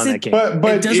skill Because on it- that game.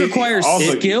 But It does require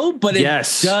also, skill, but it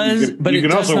Yes. does. You But can, it you can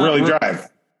does also not really drive.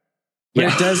 But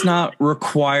it does not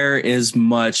require as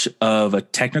much of a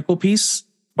technical piece.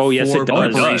 Oh, yes, for it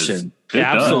does. preparation. It does.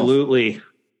 Absolutely.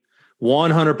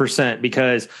 100%.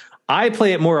 Because I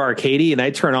play it more arcadey and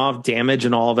I turn off damage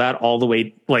and all of that all the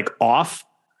way like off.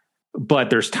 But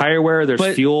there's tire wear, there's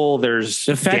But fuel, there's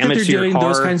The fact that damage they're to your doing car.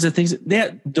 those kinds of things,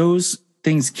 those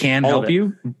things can All of help it.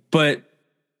 you, but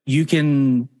you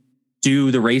can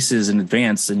do the races in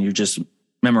advance and you're just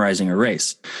memorizing a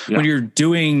race. Yeah. When you're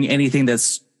doing anything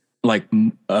that's like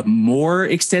more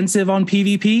extensive on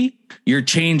PvP, you're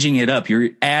changing it up. You're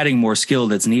adding more skill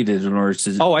that's needed in order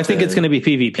to. I think it's going to be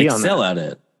PvP on excel that.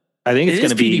 at it. I think it's It going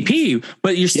is to be PvP,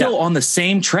 but you're still on the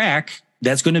same track.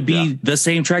 That's going to be the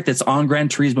same track that's on Gran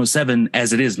Turismo 7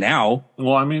 as it is now.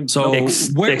 Well, I mean, So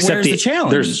Ex- where's the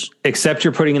challenge? Except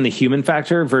you're putting in the human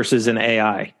factor versus an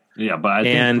AI. yeah, but I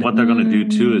think and- what they're going to do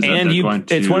too is that and they're you- going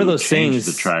to it's one of those change things-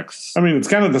 the tracks. I mean, it's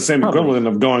kind of the same Probably. equivalent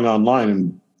of going online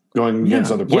and going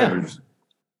against other Yeah. players.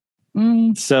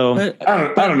 So But,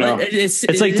 I don't know. It's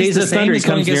like Days of Thunder. He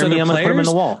comes near me, I'm going to put him in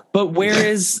the wall. But where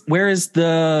is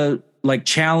the like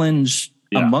challenge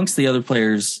Yeah. amongst the other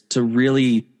players to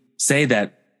really say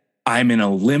that I'm an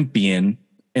Olympian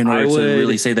in I order to would-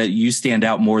 really say that you stand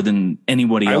out more than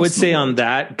anybody else? I would in the say world? on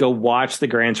that, go watch the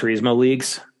Gran Turismo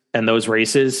leagues and those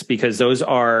races because those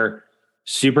are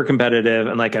super competitive.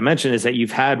 And like I mentioned, is that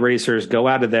you've had racers go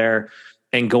out of there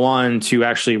and go on to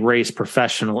actually race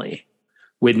professionally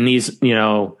with these,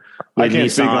 I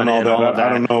can't speak on all and that. I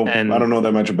don't know. and, I don't know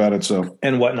that much about it. So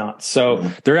and whatnot. So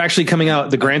they're actually coming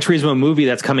out. The Gran Turismo movie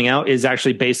that's coming out is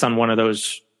actually based on one of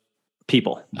those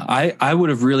people. I would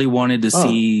have really wanted to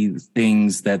see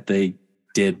things that they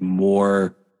did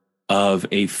more of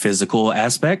a physical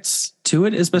aspects to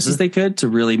it as best as they could to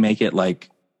really make it like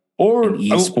or an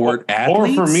esport or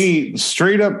for athletes? me,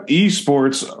 straight up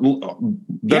esports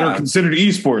that are considered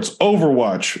esports: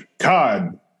 Overwatch,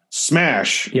 COD,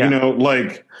 Smash. Yeah.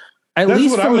 At That's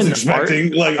least what I was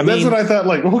expecting. That's what I thought.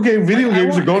 Like, okay, video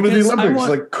games are going to the Olympics.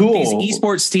 Like, cool. These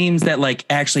esports teams that like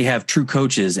actually have true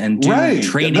coaches and do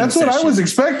training. That's what I was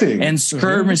expecting. And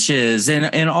skirmishes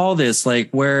and all this. Like,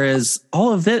 whereas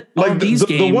all of it, like these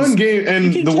games, the one game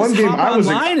and the one game I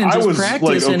was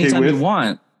practice like, anytime you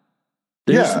want.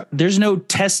 There's no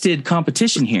tested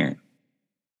competition here.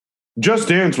 Just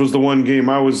Dance was the one game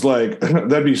I was like,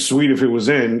 that'd be sweet if it was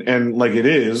in, and like it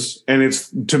is, and it's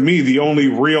to me the only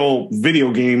real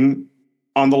video game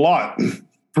on the lot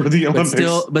for the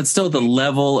Olympics. But still, the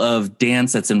level of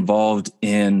dance that's involved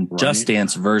in Just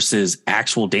Dance versus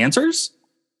actual dancers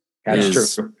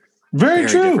is true. Very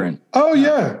true. Different. Oh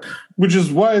yeah, which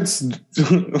is why it's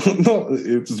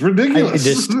it's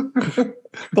ridiculous.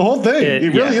 The whole thing,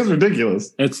 it really is ridiculous.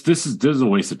 This is a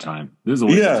waste of time. This is a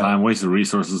waste of time, waste of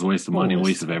resources, waste of money,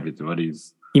 waste of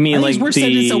everybody's. You mean like we're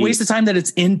saying it's a waste of time that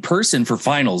it's in person for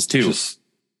finals too?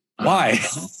 Why?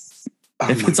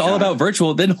 If it's all about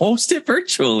virtual, then host it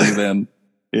virtually. Then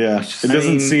it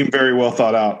doesn't seem very well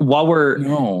thought out. While we're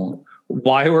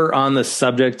on the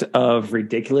subject of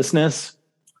ridiculousness,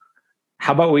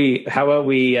 how about we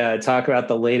talk about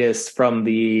the latest from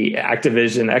the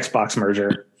Activision Xbox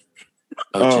merger?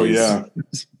 Oh yeah.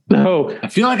 So I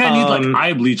feel like I need like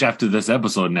eye bleach after this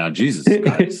episode now. Jesus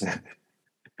Christ.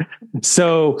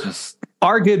 So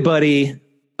our good buddy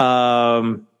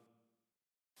Devin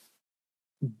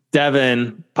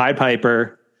Pied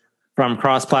Piper from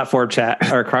cross-platform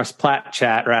chat or cross-plat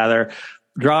chat rather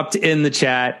dropped in the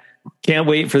chat. Can't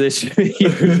wait for this year's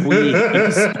Wii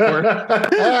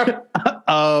esport.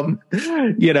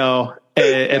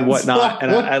 And whatnot.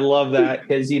 And I love that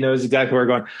because he knows exactly where we're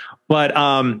going. But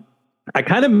I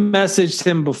kind of messaged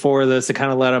him before this to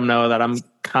kind of let him know that I'm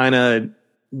kind of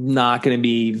not going to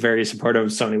be very supportive of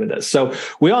Sony with this. So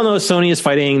we all know Sony is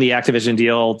fighting the Activision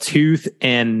deal tooth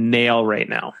and nail right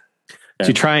now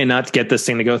to try and not get this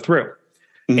thing to go through.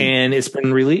 Mm-hmm. And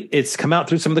it's come out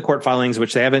through some of the court filings,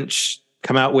 which they haven't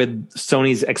come out with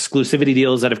Sony's exclusivity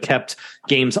deals that have kept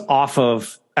games off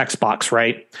of Xbox,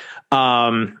 right?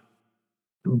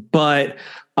 But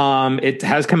it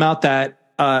has come out that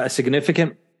a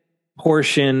significant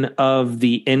portion of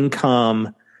the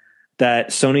income that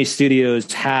Sony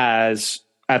Studios has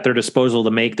at their disposal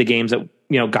to make the games that,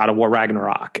 God of War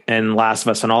Ragnarok and Last of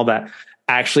Us and all that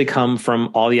actually come from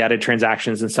all the added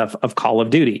transactions and stuff of Call of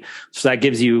Duty. So that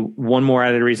gives you one more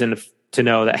added reason to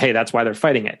know that, hey, that's why they're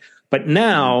fighting it. But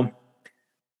now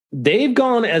they've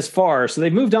gone as far, so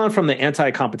they've moved on from the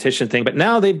anti-competition thing, but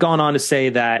now they've gone on to say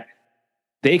that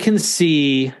they can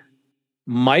see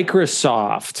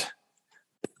Microsoft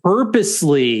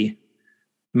purposely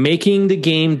making the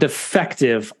game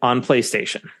defective on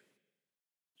PlayStation.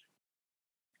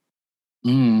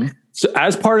 So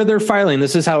as part of their filing,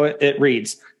 this is how it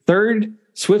reads. Third,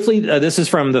 swiftly, this is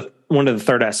from one of the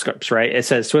third excerpts, right? It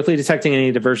says, swiftly detecting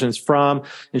any diversions from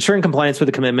ensuring compliance with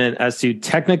the commitment as to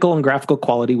technical and graphical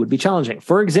quality would be challenging.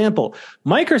 For example,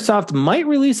 Microsoft might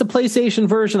release a PlayStation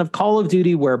version of Call of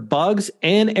Duty where bugs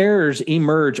and errors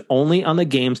emerge only on the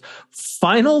game's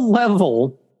final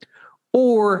level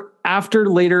or after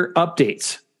later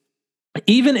updates.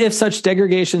 Even if such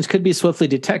degradations could be swiftly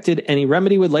detected, any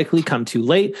remedy would likely come too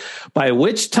late, by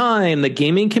which time the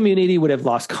gaming community would have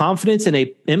lost confidence in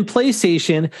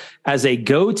PlayStation as a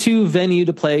go-to venue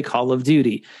to play Call of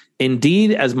Duty.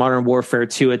 Indeed, as Modern Warfare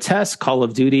 2 attests, Call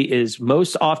of Duty is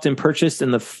most often purchased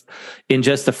in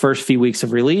just the first few weeks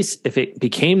of release. If it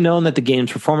became known that the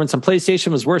game's performance on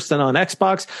PlayStation was worse than on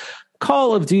Xbox,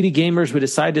 Call of Duty gamers would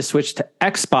decide to switch to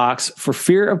Xbox for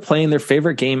fear of playing their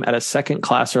favorite game at a second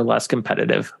class or less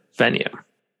competitive venue.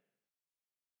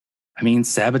 I mean,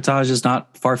 sabotage is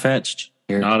not far-fetched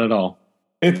here. Not at all.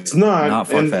 It's not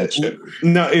far-fetched.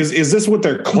 No, is this what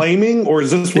they're claiming, or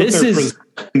is this what they're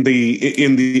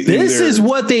presenting This is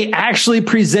what they actually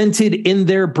presented in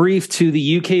their brief to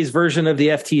the UK's version of the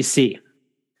FTC.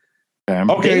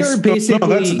 Okay,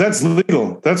 that's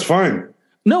legal. That's fine.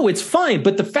 No, it's fine.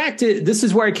 But the fact is, this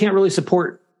is where I can't really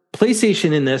support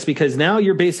PlayStation in this, because now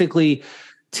you're basically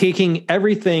taking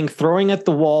everything, throwing at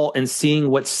the wall and seeing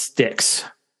what sticks.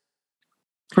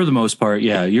 For the most part,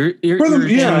 yeah.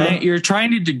 You're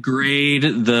trying to degrade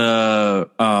the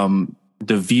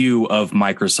view of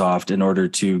Microsoft in order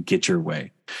to get your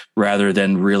way, rather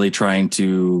than really trying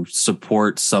to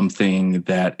support something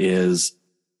that is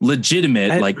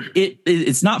legitimate. Like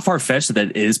it's not far-fetched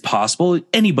that it is possible.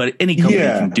 Any company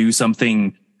can do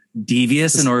something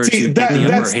devious in order to get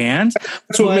the upper hand.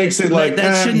 That's what makes it like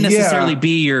that shouldn't necessarily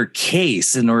be your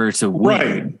case in order to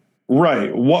win.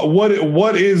 Right.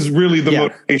 What is really the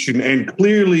motivation? And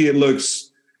clearly it looks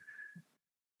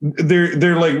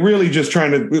they're like really just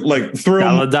trying to like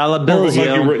throw dollar bills,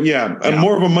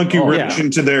 more of a monkey wrench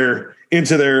into their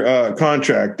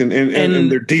contract and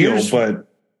their deal. But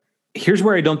here's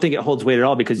where I don't think it holds weight at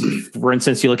all, because for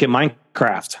instance, you look at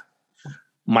Minecraft.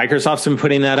 Microsoft's been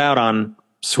putting that out on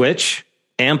Switch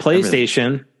and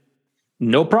PlayStation,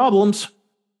 no problems,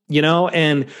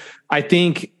 and I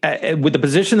think with the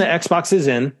position that Xbox is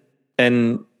in,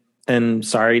 and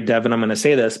sorry, Devin, I'm going to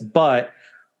say this, but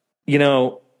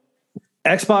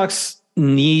Xbox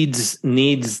needs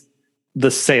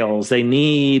the sales. They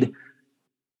need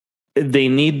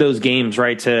those games,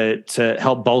 right, to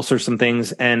help bolster some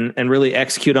things and really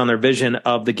execute on their vision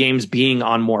of the games being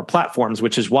on more platforms,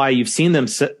 which is why you've seen them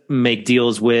make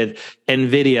deals with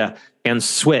Nvidia and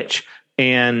Switch.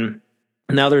 And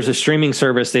now there's a streaming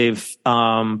service they've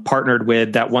partnered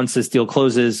with that once this deal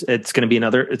closes, it's going to be a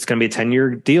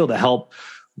 10-year deal to help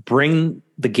bring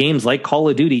the games like Call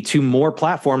of Duty to more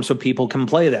platforms so people can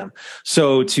play them.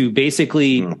 So to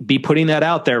basically be putting that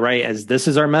out there, right, as this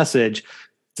is our message,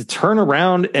 to turn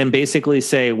around and basically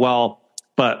say, well,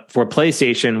 but for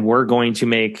PlayStation, we're going to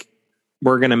make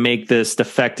this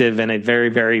defective in a very,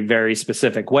 very, very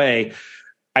specific way,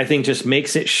 I think just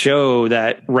makes it show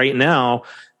that right now,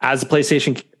 as the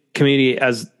PlayStation community,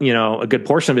 as a good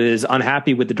portion of it is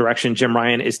unhappy with the direction Jim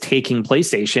Ryan is taking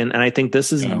PlayStation. And I think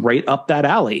this is right up that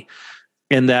alley,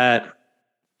 in that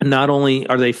not only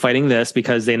are they fighting this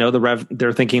because they know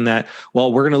they're thinking that,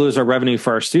 well, we're going to lose our revenue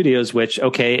for our studios, which,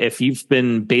 okay, if you've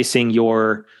been basing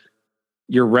your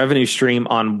revenue stream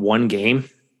on one game,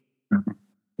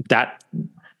 that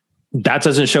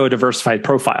doesn't show a diversified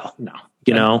profile,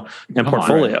 and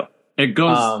portfolio. It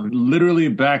goes literally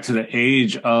back to the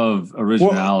age of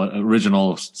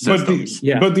original systems.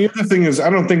 But the other thing is, I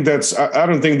don't think that's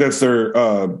their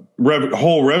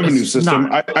whole revenue system.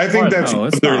 I think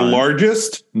that's their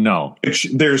largest. No,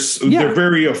 they're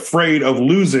very afraid of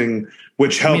losing,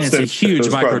 which helps them. It's a huge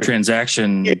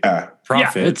microtransaction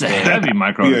profit. Yeah, it's a heavy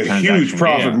microtransaction. A huge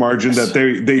profit margin that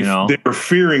they're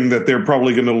fearing that they're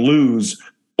probably going to lose.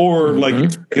 Or like you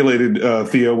speculated,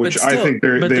 Theo, which I think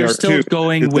they're still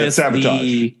going with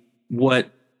what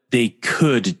they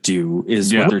could do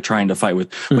is what they're trying to fight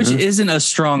with, which isn't a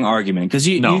strong argument, because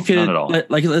you could, not at all.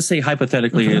 Like, let's say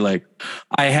hypothetically, like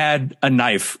I had a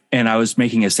knife and I was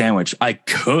making a sandwich. I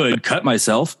could cut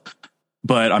myself,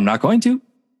 but I'm not going to.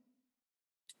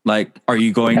 Like, are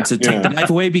you going to take the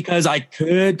knife away because I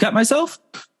could cut myself?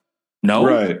 No,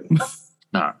 right?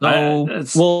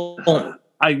 No.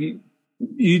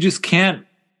 You just can't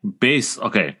base.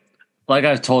 Okay, like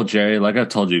I've told Jerry, like I've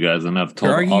told you guys, and I've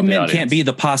told your argument can't be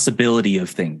the possibility of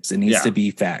things. It needs to be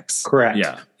facts. Correct.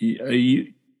 Yeah.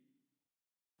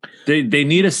 They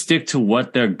need to stick to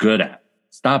what they're good at.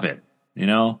 Stop it.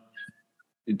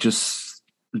 Just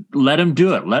let them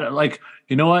do it.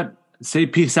 What? Say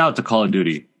peace out to Call of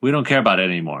Duty. We don't care about it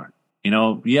anymore.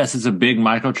 Yes, it's a big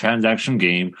microtransaction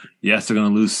game. Yes, they're going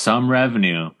to lose some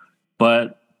revenue,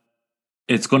 but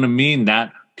it's going to mean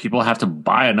that people have to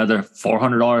buy another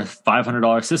 $400,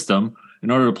 $500 system in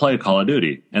order to play Call of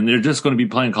Duty. And they're just going to be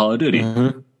playing Call of Duty.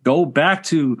 Mm-hmm. Go back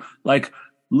to,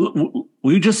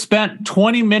 we just spent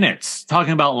 20 minutes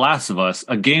talking about Last of Us,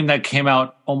 a game that came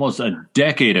out almost a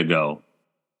decade ago.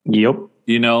 Yep.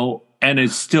 And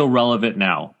it's still relevant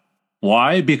now.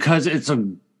 Why? Because it's a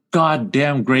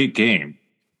goddamn great game.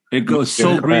 It goes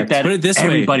so great that put it this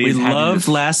way: we loved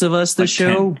Last of Us the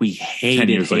show. We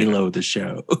hated Halo the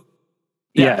show.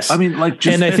 Yes, I mean,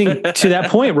 and I think to that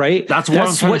point, right? That's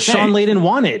what Sean Layden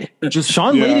wanted.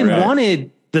 Sean Layden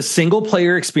wanted the single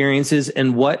player experiences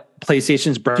and what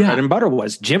PlayStation's bread and butter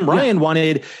was. Jim Ryan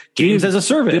wanted games as a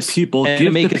service. People and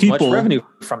to make as much revenue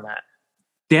from that.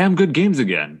 Damn good games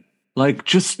again.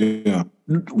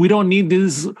 We don't need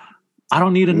this. I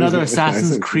don't need another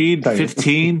Assassin's Creed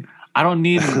 15. I don't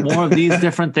need more of these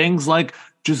different things.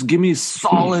 Just give me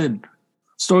solid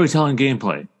storytelling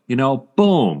gameplay.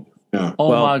 Boom. Yeah.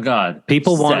 My God.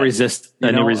 People want new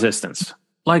Resistance.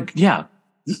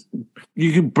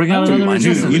 You can bring out another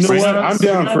Resistance. You know what? I'm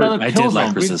down for it. I did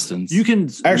like Resistance. You can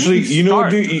actually, you know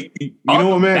what,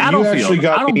 man? You actually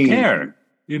got me. I don't care.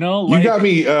 You got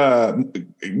me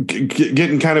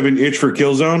getting kind of an itch for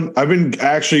Killzone. I've been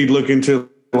actually looking to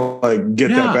get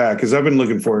that back because I've been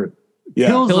looking for it. Yeah,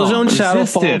 Killzone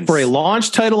Shadowfall for a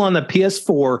launch title on the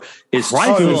PS4 is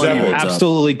an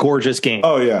absolutely gorgeous game.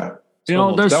 Oh yeah,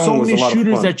 there's so many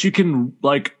shooters that you can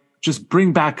just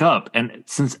bring back up, and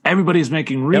since everybody's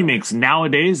making remakes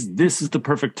nowadays, this is the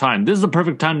perfect time. This is the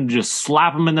perfect time to just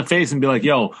slap them in the face and be like,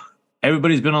 "Yo,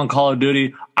 everybody's been on Call of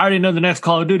Duty. I already know the next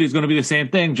Call of Duty is going to be the same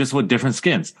thing, just with different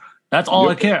skins. That's all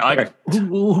I care.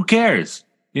 Who cares?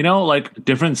 like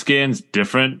different skins,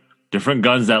 different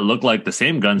guns that look like the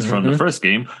same guns from the first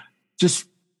game. Just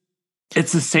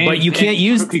it's the same. But you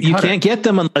can't get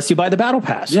them unless you buy the battle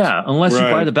pass. Yeah, unless you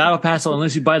buy the battle pass, or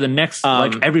unless you buy the next.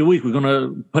 Like every week, we're gonna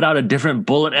put out a different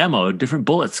bullet ammo, a different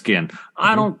bullet skin.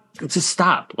 I don't just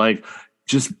stop. Like,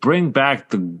 just bring back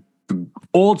the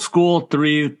old school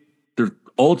 3. The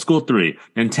old school 3.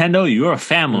 Nintendo, you're a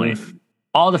family.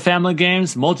 All the family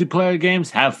games, multiplayer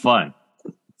games, have fun.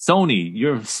 Sony,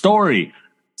 your story.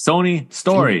 Sony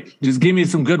story. Just give me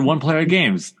some good one-player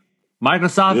games.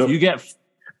 Microsoft, you get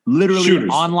literally shooters.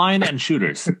 Online and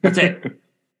shooters. That's it.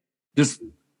 Just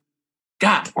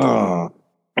I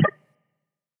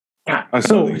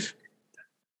saw these.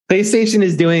 PlayStation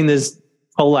is doing this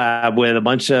collab with a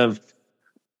bunch of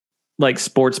like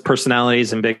sports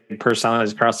personalities and big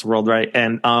personalities across the world, right?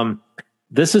 And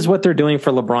this is what they're doing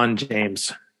for LeBron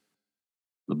James.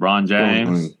 LeBron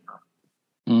James.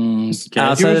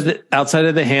 Outside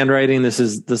of the handwriting, this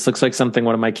looks like something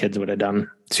one of my kids would have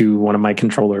done to one of my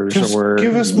controllers. Just or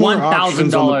give us more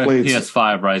options on the plates.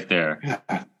 PS5 right there.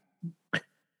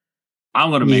 I'm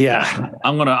gonna make that.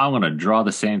 I'm gonna draw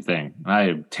the same thing. I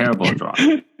am terrible at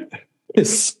drawing.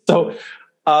 So,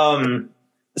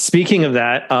 speaking of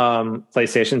that,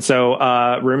 PlayStation.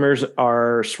 So, rumors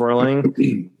are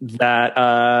swirling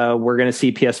that we're going to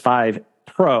see PS5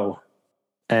 Pro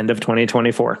end of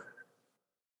 2024.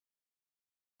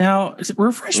 Now,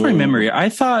 refresh my memory. I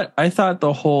thought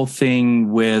the whole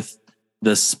thing with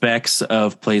the specs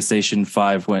of PlayStation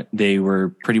 5, when they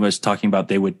were pretty much talking about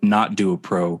they would not do a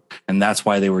Pro, and that's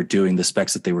why they were doing the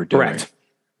specs that they were doing. Correct.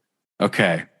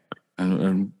 Okay.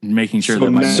 I'm making sure So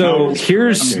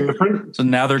that so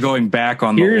now they're going back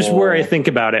on here's where I think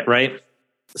about it, right?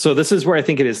 So this is where I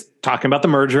think it is, talking about the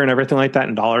merger and everything like that,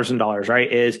 and dollars,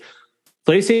 right? Is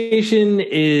PlayStation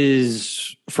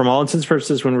is, from all intents and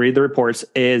purposes, when we read the reports,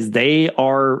 is they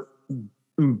are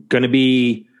going to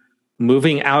be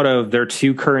moving out of their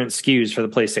 2 current SKUs for the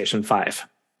PlayStation 5.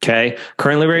 Okay.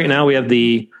 Currently, right now, we have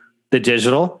the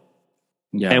digital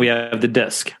and we have the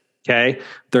disc. Okay.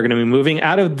 They're going to be moving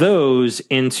out of those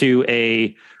into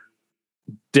a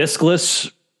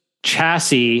diskless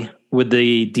chassis with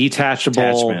the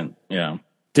detachable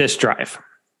disc drive.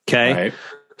 Okay. Right.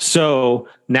 So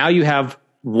now you have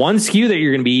one SKU that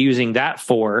you're going to be using that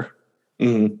for.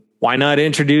 Mm-hmm. Why not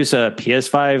introduce a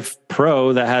PS5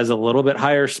 Pro that has a little bit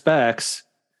higher specs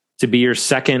to be your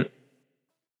second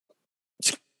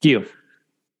SKU?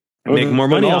 Make more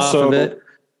money off of it.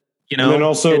 You know, and then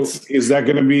also, is that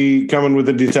going to be coming with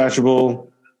a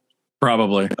detachable?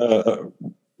 Probably.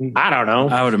 I don't know.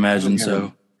 I would imagine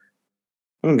so.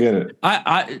 I don't get it.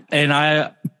 I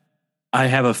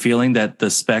have a feeling that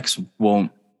the specs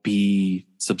won't be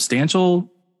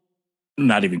substantial,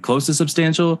 not even close to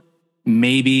substantial.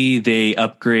 Maybe they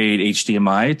upgrade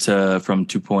HDMI from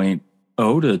 2.0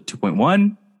 to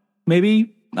 2.1.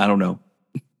 Maybe, I don't know.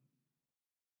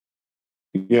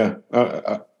 Yeah,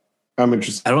 I'm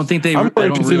interested. I don't think they. I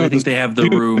don't really think they have the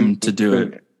room to do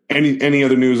it. Any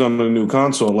other news on the new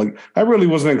console? Like, I really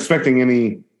wasn't expecting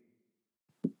any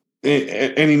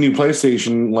new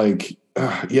PlayStation. Like,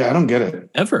 I don't get it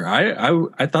ever.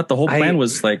 I thought the whole plan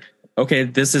was like, okay,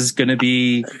 this is going to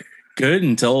be good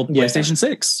until PlayStation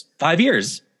 6. 5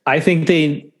 years. I think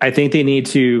they need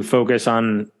to focus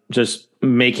on just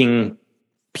making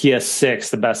PS6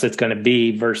 the best it's going to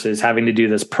be versus having to do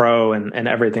this Pro and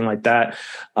everything like that.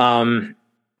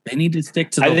 They need to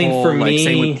stick to the whole, for me,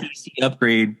 same with PC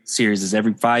upgrade series is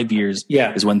every 5 years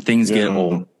is when things get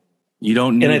old. You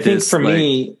don't need this for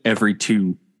me every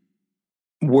 2.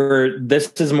 Where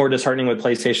this is more disheartening with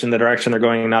PlayStation, the direction they're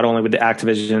going, not only with the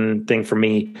Activision thing for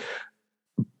me,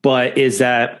 but is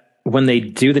that when they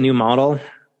do the new model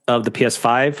of the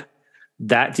PS5,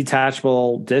 that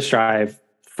detachable disc drive,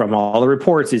 from all the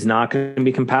reports, is not going to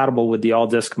be compatible with the all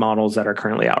disc models that are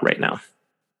currently out right now.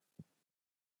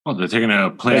 Oh, they're taking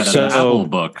a play out of the Apple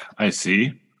book. I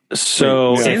see.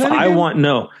 So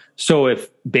if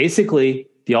basically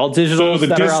the all digital the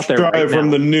disc drive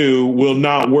from the new will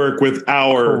not work with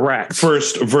our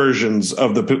first versions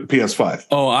of the PS5.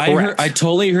 Oh, I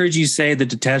totally heard you say the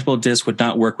detachable disc would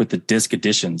not work with the disc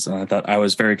editions, and I thought I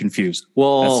was very confused.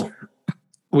 Well,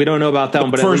 we don't know about that one,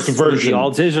 but first at least version, the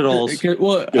all digitals.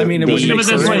 Well, I mean, it would make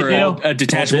sense for a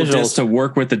detachable disc to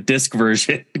work with the disc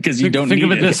version because you don't think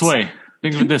of it this way.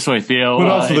 Think of it this way, Theo.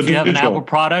 If you have an Apple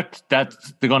product, they're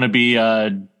going to be,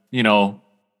 out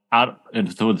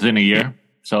within a year.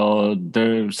 So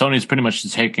Sony's pretty much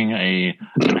taking an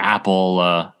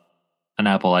Apple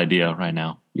idea right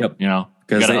now. Yep.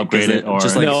 You gotta upgrade it, or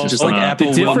just like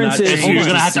Apple. The difference is you're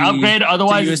gonna have to upgrade,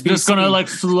 otherwise it's just gonna like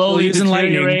slowly using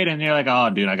deteriorate, and you're like, oh,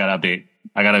 dude, I gotta update.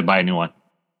 I gotta buy a new one.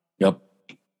 Yep.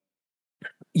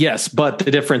 Yes, but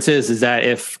the difference is that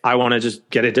if I want to just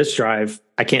get a disk drive,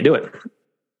 I can't do it.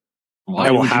 Why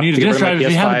I will have to get rid of my PS5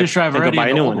 if you have a disk drive already, buy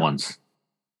a new ones.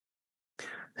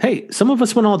 Hey, some of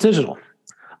us went all digital.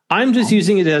 I'm just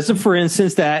using it as a for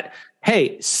instance that,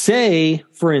 hey, say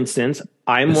for instance,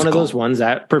 I'm one of those ones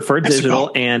that prefer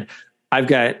digital, and I've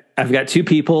got two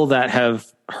people that have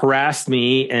harassed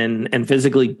me and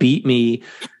physically beat me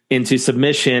into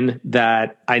submission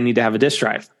that I need to have a disk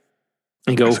drive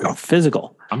and go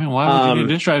physical. I mean, why would you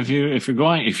need a disk drive if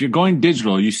you're going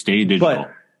digital? You stay digital.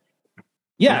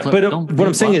 But what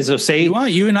I'm saying is, so say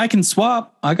you and I can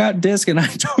swap. I got disk and I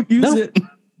don't use it.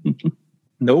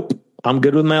 Nope, I'm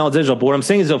good with my all digital. But what I'm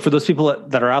saying is, though, for those people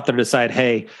that are out there to decide,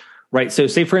 hey, right. So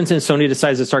say, for instance, Sony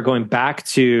decides to start going back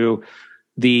to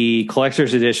the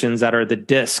collector's editions that are the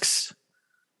discs,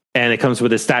 and it comes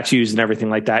with the statues and everything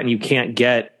like that, and you can't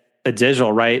get a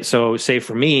digital, right? So say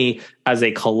for me as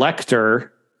a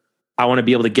collector, I want to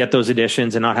be able to get those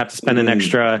editions and not have to spend an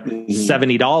extra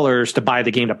 $70 to buy the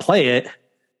game to play it.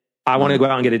 I want to go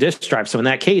out and get a disc drive. So in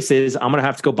that case I'm going to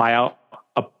have to go buy out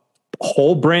a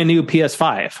whole brand new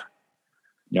PS5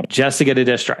 just to get a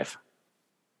disc drive.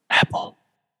 Apple.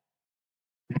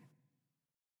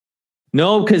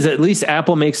 No, because at least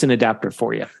Apple makes an adapter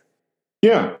for you.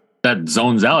 Yeah. That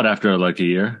zones out after like a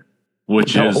year,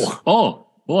 which is, how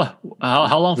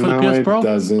long for the PS Pro? It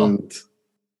doesn't.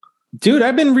 Dude,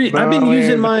 I've been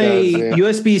using my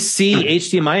USB-C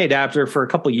HDMI adapter for a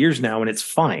couple years now, and it's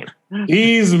fine.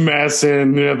 He's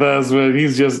messing with us, but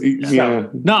he's just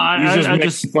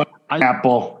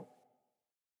Apple.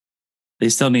 They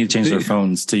still need to change their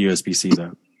phones to USB-C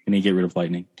though. They need to get rid of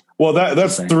Lightning. Well,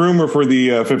 that's the rumor for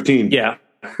the 15. Yeah,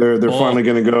 they're finally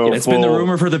going to go. It's been the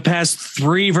rumor for the past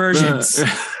 3 versions.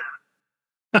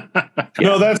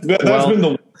 No, that's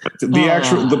been the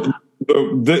actual.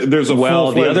 There's a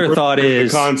the other thought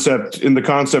is the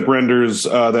concept renders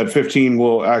that 15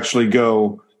 will actually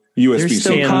go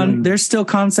USB-C. There's still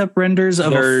concept renders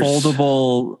of a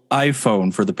foldable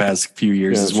iPhone for the past few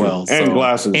years as well, and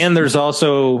glasses. And there's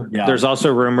also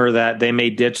rumor that they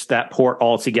may ditch that port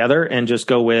altogether and just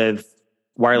go with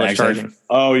wireless charging.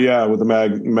 Oh yeah, with the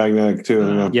magnetic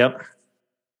too. Yep,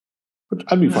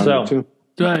 I'd be fine with it too.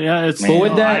 Yeah, it's. But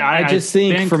with that, I just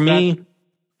think for me.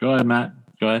 Go ahead, Matt.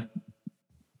 Go ahead.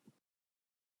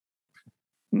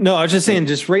 No, I was just saying,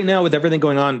 just right now with everything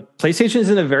going on, PlayStation is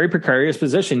in a very precarious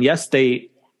position. Yes,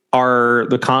 they are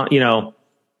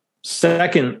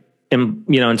second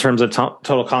in terms of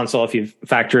total console if you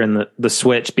factor in the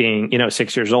Switch being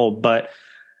 6 years old. But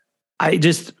I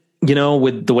just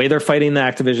with the way they're fighting the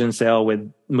Activision sale,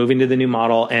 with moving to the new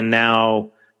model, and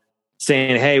now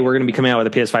saying, hey, we're going to be coming out with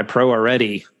a PS5 Pro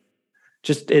already.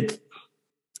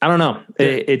 I don't know.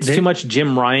 It's too much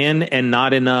Jim Ryan and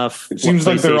not enough. It seems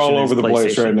like they're all over the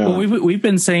place right now. Well, we've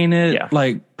been saying it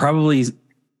like probably,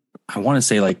 I want to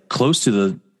say like close to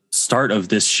the start of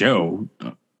this show,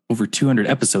 over 200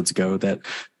 episodes ago, that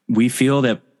we feel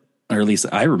that, or at least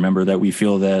I remember that we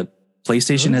feel that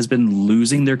PlayStation has been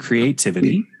losing their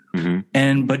creativity.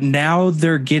 Mm-hmm. But now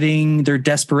they're getting their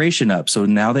desperation up. So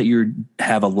now that you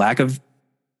have a lack of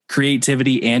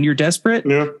creativity and you're desperate,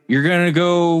 you're going to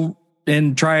go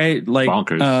and try like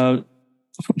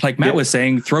Matt was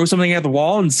saying, throw something at the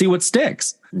wall and see what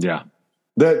sticks. Yeah.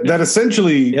 That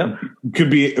essentially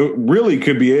could be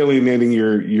alienating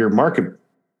your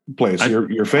marketplace,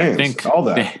 your fans. I think all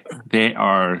that they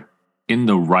are in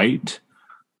the right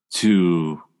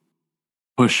to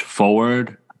push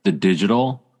forward the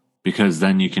digital, because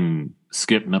then you can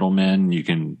skip middlemen. You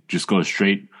can just go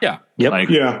straight. Yeah.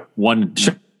 One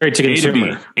straight to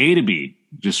consumer. A to B.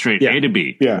 Just straight A to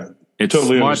B. Yeah. It's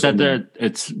totally smart that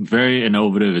it's very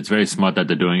innovative. It's very smart that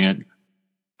they're doing it.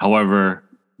 However,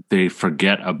 they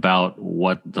forget about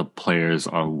what the players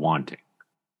are wanting.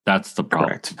 That's the problem.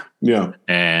 Correct. Yeah.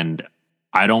 And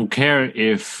I don't care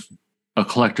if a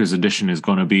collector's edition is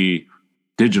going to be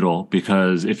digital,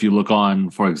 because if you look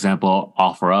on, for example,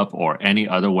 OfferUp or any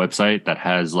other website that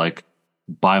has like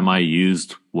buy my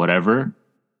used whatever,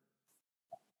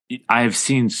 I have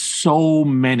seen so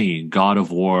many God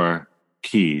of War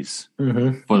keys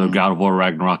for the God of War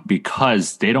Ragnarok,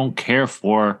 because they don't care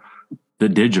for the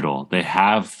digital. They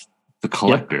have the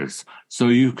collectors. So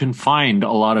you can find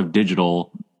a lot of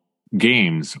digital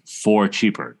games for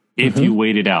cheaper if you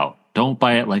wait it out. Don't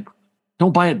buy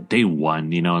it day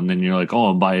one, and then you're like, oh,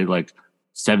 I'll buy like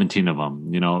 17 of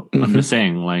them, I'm just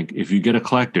saying, like, if you get a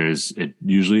collector's, it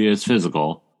usually is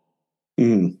physical.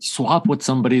 swap with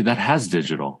somebody that has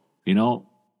digital. You know,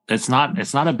 it's not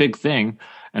a big thing.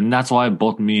 And that's why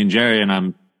both me and Jerry, and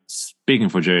I'm speaking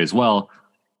for Jerry as well,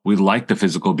 we like the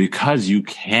physical because you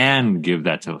can give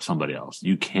that to somebody else.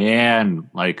 You can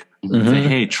say,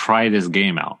 hey, try this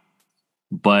game out.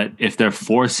 But if they're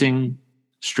forcing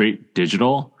straight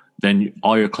digital, then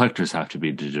all your collectors have to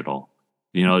be digital.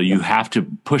 You know, you have to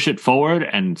push it forward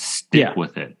and stick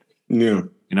with it. Yeah.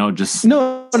 You know, just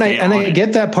no, and I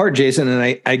get that part, Jason,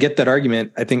 and I get that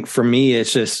argument. I think for me,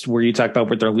 it's just where you talk about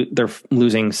what they're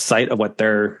losing sight of what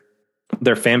their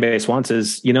fan base wants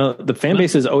is, you know, the fan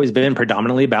base has always been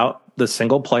predominantly about the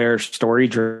single player story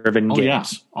driven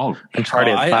games. Yeah.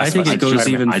 Uncharted. I think it goes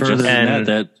even further than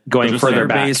that. Going further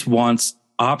back, base wants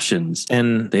options,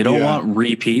 and they don't want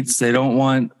repeats. They don't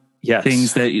want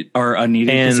things that are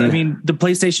unneeded. And I mean, the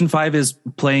PlayStation 5 is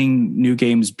playing new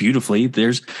games beautifully.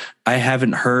 I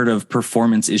haven't heard of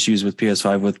performance issues with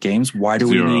PS5 with games. Why do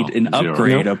we need an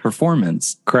upgrade of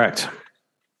performance? Correct.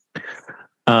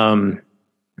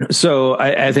 So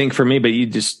I think for me, but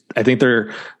I think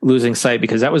they're losing sight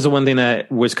because that was the one thing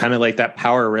that was kind of like that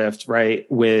power rift, right?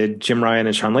 With Jim Ryan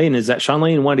and Sean Layden, is that Sean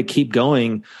Layden wanted to keep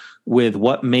going with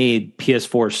what made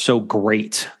PS4 so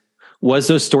great was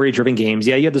those story driven games.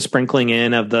 Yeah. You had the sprinkling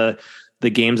in of the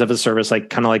games of a service,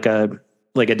 like kind of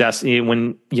like a Destiny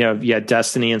when you had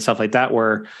Destiny and stuff like that,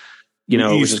 where, you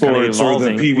know, it was just kind of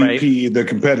evolving, or the PvP, right? The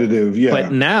competitive. Yeah.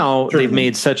 But now they've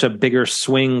made such a bigger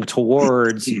swing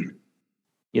towards, you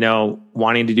know,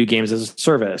 wanting to do games as a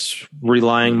service,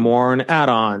 relying more on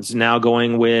add-ons, now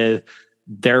going with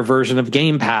their version of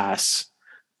Game Pass.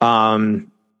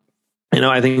 You know,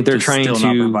 I think they're trying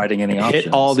to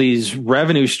hit all these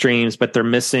revenue streams, but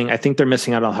I think they're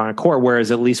missing out on hardcore.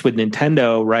 Whereas at least with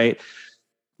Nintendo, right?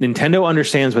 Nintendo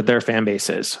understands what their fan base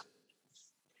is.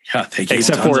 Yeah, they give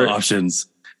tons of options.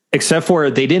 Except for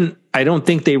I don't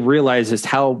think they realize just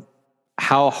how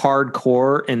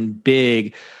hardcore and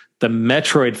big the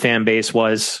Metroid fan base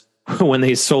was when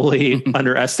they solely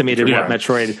underestimated what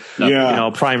Metroid,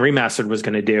 Prime Remastered was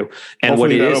going to do, and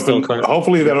hopefully what it is still.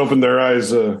 Hopefully, that opened their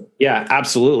eyes. Yeah,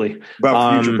 absolutely.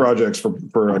 About future projects for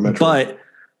Metroid. But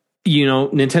you know,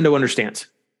 Nintendo understands.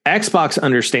 Xbox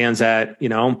understands that, you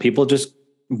know, people just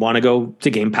want to go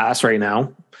to Game Pass right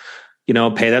now. You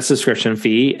know, pay that subscription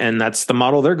fee, and that's the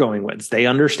model they're going with. They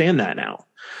understand that now.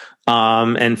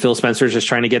 And Phil Spencer's just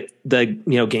trying to get the,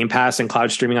 you know, Game Pass and cloud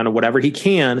streaming onto whatever he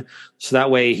can. So that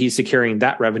way he's securing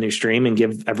that revenue stream and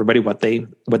give everybody what they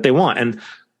want. And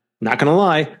not going to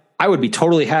lie, I would be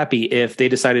totally happy if they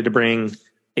decided to bring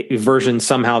a version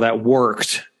somehow that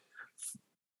worked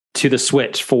to the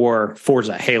Switch for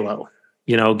Forza, Halo,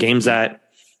 you know, games that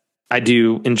I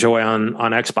do enjoy on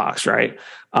Xbox. Right.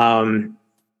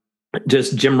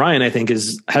 Just Jim Ryan, I think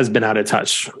has been out of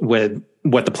touch with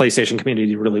what the PlayStation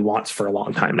community really wants for a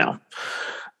long time now.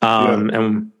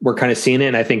 And we're kind of seeing it.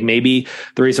 And I think maybe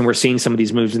the reason we're seeing some of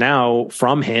these moves now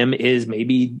from him is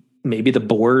maybe the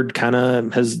board kind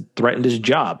of has threatened his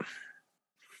job.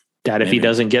 That if he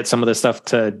doesn't get some of the stuff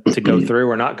to go through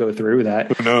or not go through,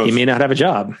 that he may not have a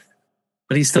job.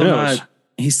 But he's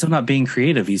still not being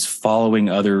creative. He's following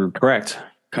other correct Yeah,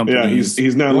 companies.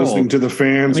 he's not listening to the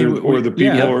fans or the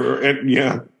people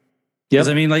Because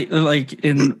I mean, like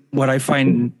in what I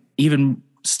find even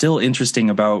still interesting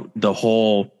about the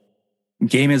whole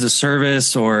game as a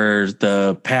service or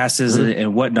the passes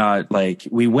and whatnot, like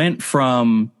we went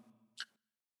from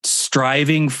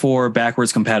striving for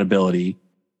backwards compatibility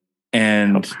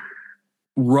and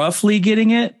roughly getting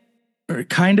it, or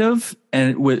kind of,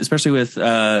 and especially with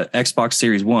Xbox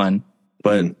Series 1,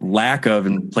 but lack of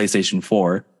in PlayStation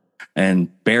 4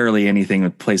 and barely anything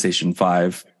with PlayStation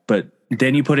 5. But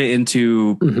then you put it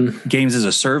into games as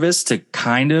a service to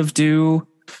kind of do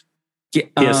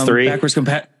PS3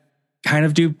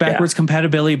 backwards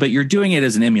compatibility, but you're doing it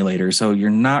as an emulator. So you're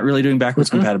not really doing backwards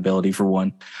compatibility for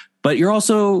one, but you're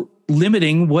also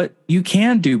limiting what you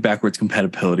can do backwards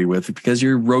compatibility with because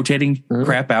you're rotating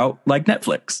crap out like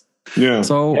Netflix. Yeah.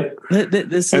 So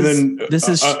this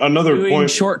is another point.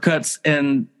 Shortcuts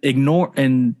and ignore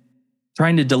and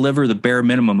trying to deliver the bare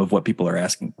minimum of what people are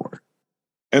asking for.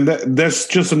 And that's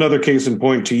just another case in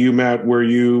point to you, Matt, where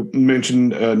you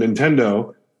mentioned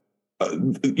Nintendo.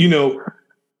 You know,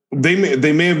 they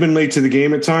may have been late to the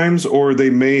game at times, or they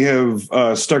may have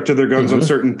stuck to their guns on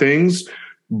certain things.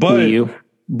 But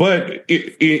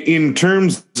in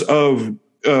terms of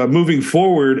moving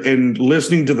forward and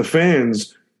listening to the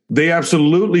fans, they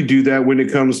absolutely do that when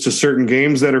it comes to certain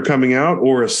games that are coming out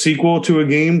or a sequel to a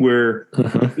game where,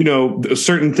 you know,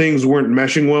 certain things weren't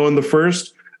meshing well in the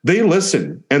first. they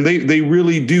listen and they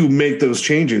really do make those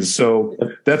changes. So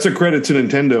that's a credit to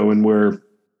Nintendo. And where,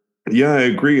 yeah, I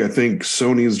agree. I think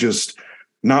Sony is just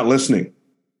not listening.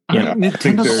 Yeah,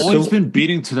 Nintendo's always been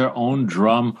beating to their own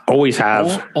drum. Always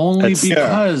have. Only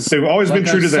because they've always been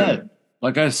true to them.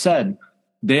 Like I said,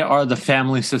 they are the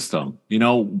family system. You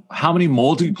know, how many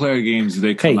multiplayer games do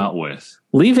they come out with?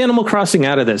 Leave Animal Crossing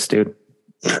out of this, dude.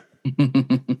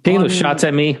 Taking those shots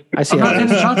at me. I see. I'm not taking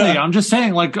shots at you. I'm just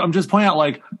saying, like, I'm just pointing out,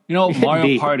 like, you know,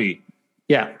 Mario Party.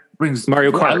 Yeah. Brings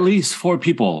Mario Kart. At least 4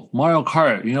 people. Mario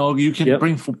Kart, you know, you can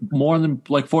bring more than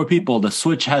like 4 people. The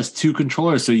Switch has 2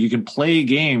 controllers, so you can play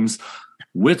games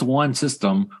with one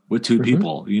system with 2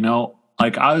 people. You know,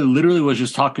 like I literally was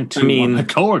just talking to one of my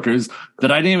coworkers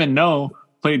that I didn't even know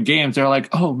played games. They're like,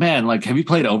 "Oh man, like have you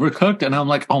played Overcooked?" And I'm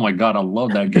like, "Oh my god, I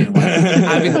love that game." Like,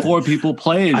 having 4 people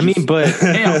play. I mean, but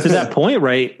to that point,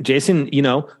 right, Jason? You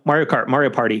know, Mario Kart,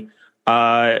 Mario Party.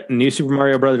 New Super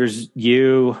Mario Brothers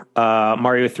U,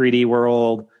 Mario 3D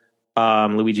World,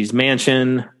 Luigi's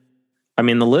Mansion. I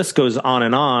mean, the list goes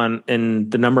on in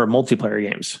the number of multiplayer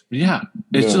games. Yeah,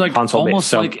 it's just like console almost based,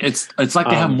 so, like it's like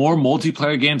they have more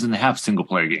multiplayer games than they have single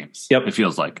player games. Yep, it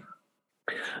feels like.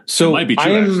 So it might be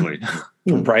true, actually.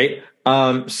 Right.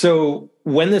 So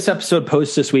when this episode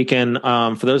posts this weekend,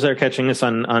 for those that are catching us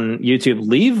on YouTube,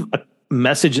 leave a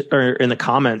message or in the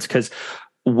comments because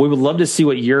we would love to see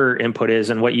what your input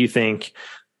is and what you think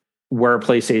where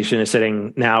PlayStation is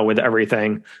sitting now with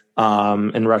everything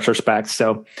in retrospect.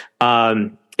 So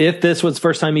if this was the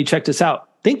first time you checked us out,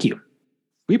 thank you.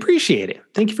 We appreciate it.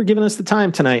 Thank you for giving us the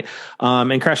time tonight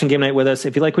and crashing game night with us.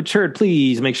 If you like what you heard,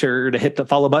 please make sure to hit the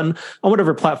follow button on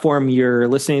whatever platform you're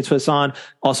listening to us on.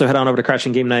 Also head on over to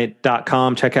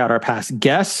crashinggamenight.com. Check out our past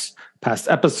guests, past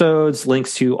episodes,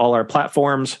 links to all our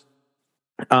platforms.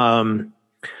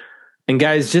 And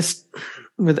guys, just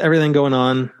with everything going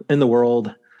on in the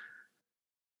world,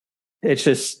 it's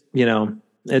just, you know,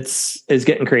 it's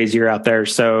getting crazier out there.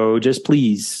 So just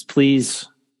please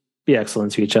be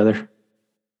excellent to each other.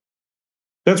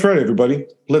 That's right, everybody.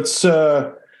 Let's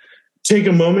take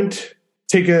a moment,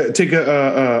 take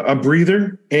a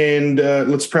breather, and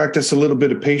let's practice a little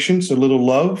bit of patience, a little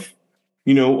love,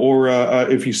 you know, or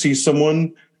if you see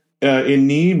someone in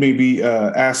need, maybe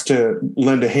ask to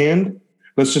lend a hand.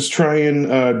 Let's just try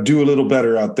and do a little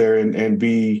better out there and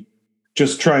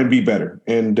try and be better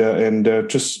and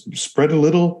just spread a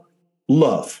little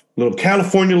love, a little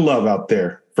California love out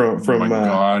there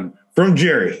from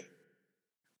Jerry.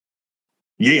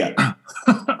 Yeah.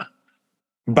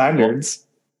 Bye, nerds.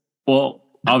 Well,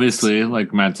 obviously,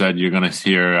 like Matt said, you're gonna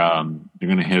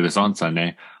hear this on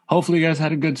Sunday. Hopefully, you guys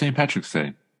had a good St. Patrick's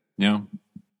Day. You know,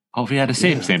 hopefully, you had a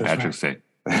safe St. Patrick's Day.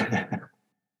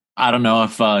 I don't know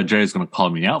if Jerry's going to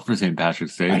call me out for St.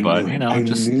 Patrick's Day, I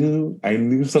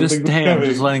knew something. I'm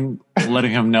just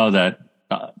letting him know that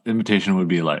invitation would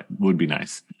be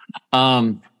nice.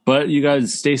 But you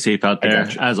guys stay safe out there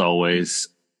as always.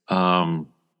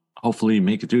 Hopefully, you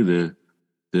make it through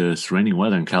this rainy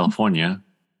weather in California.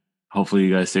 Hopefully,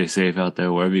 you guys stay safe out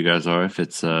there wherever you guys are. If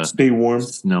it's stay warm,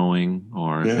 snowing,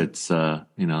 or if it's the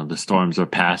storms are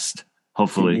past.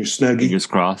 Hopefully, fingers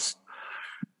crossed.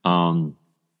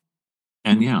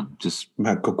 And yeah, just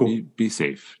be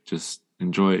safe. Just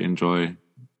enjoy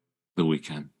the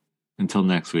weekend. Until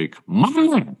next week, my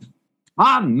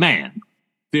man,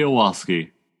 Theo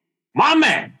Walski, my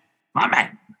man.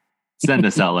 Send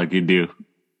us out like you do.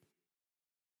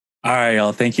 All right,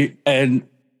 y'all. Thank you. And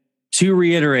to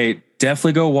reiterate,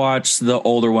 definitely go watch the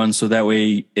older one so that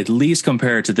way at least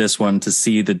compare it to this one to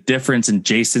see the difference in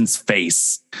Jason's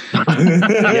face.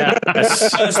 Yeah,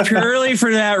 just purely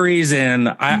for that reason.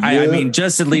 I mean,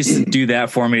 just at least do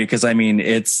that for me because I mean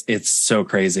it's so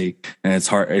crazy and it's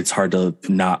hard to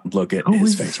not look at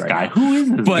his face right now. Who is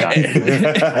this guy?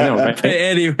 I know, right?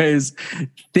 Anyways,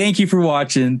 thank you for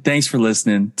watching. Thanks for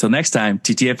listening. Till next time,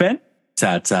 TTFN.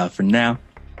 Ta-ta for now.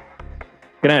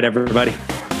 Good night, everybody.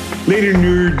 Later,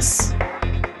 nerds.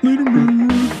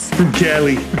 From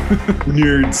Cali.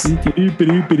 Nerds.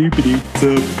 What's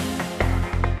up?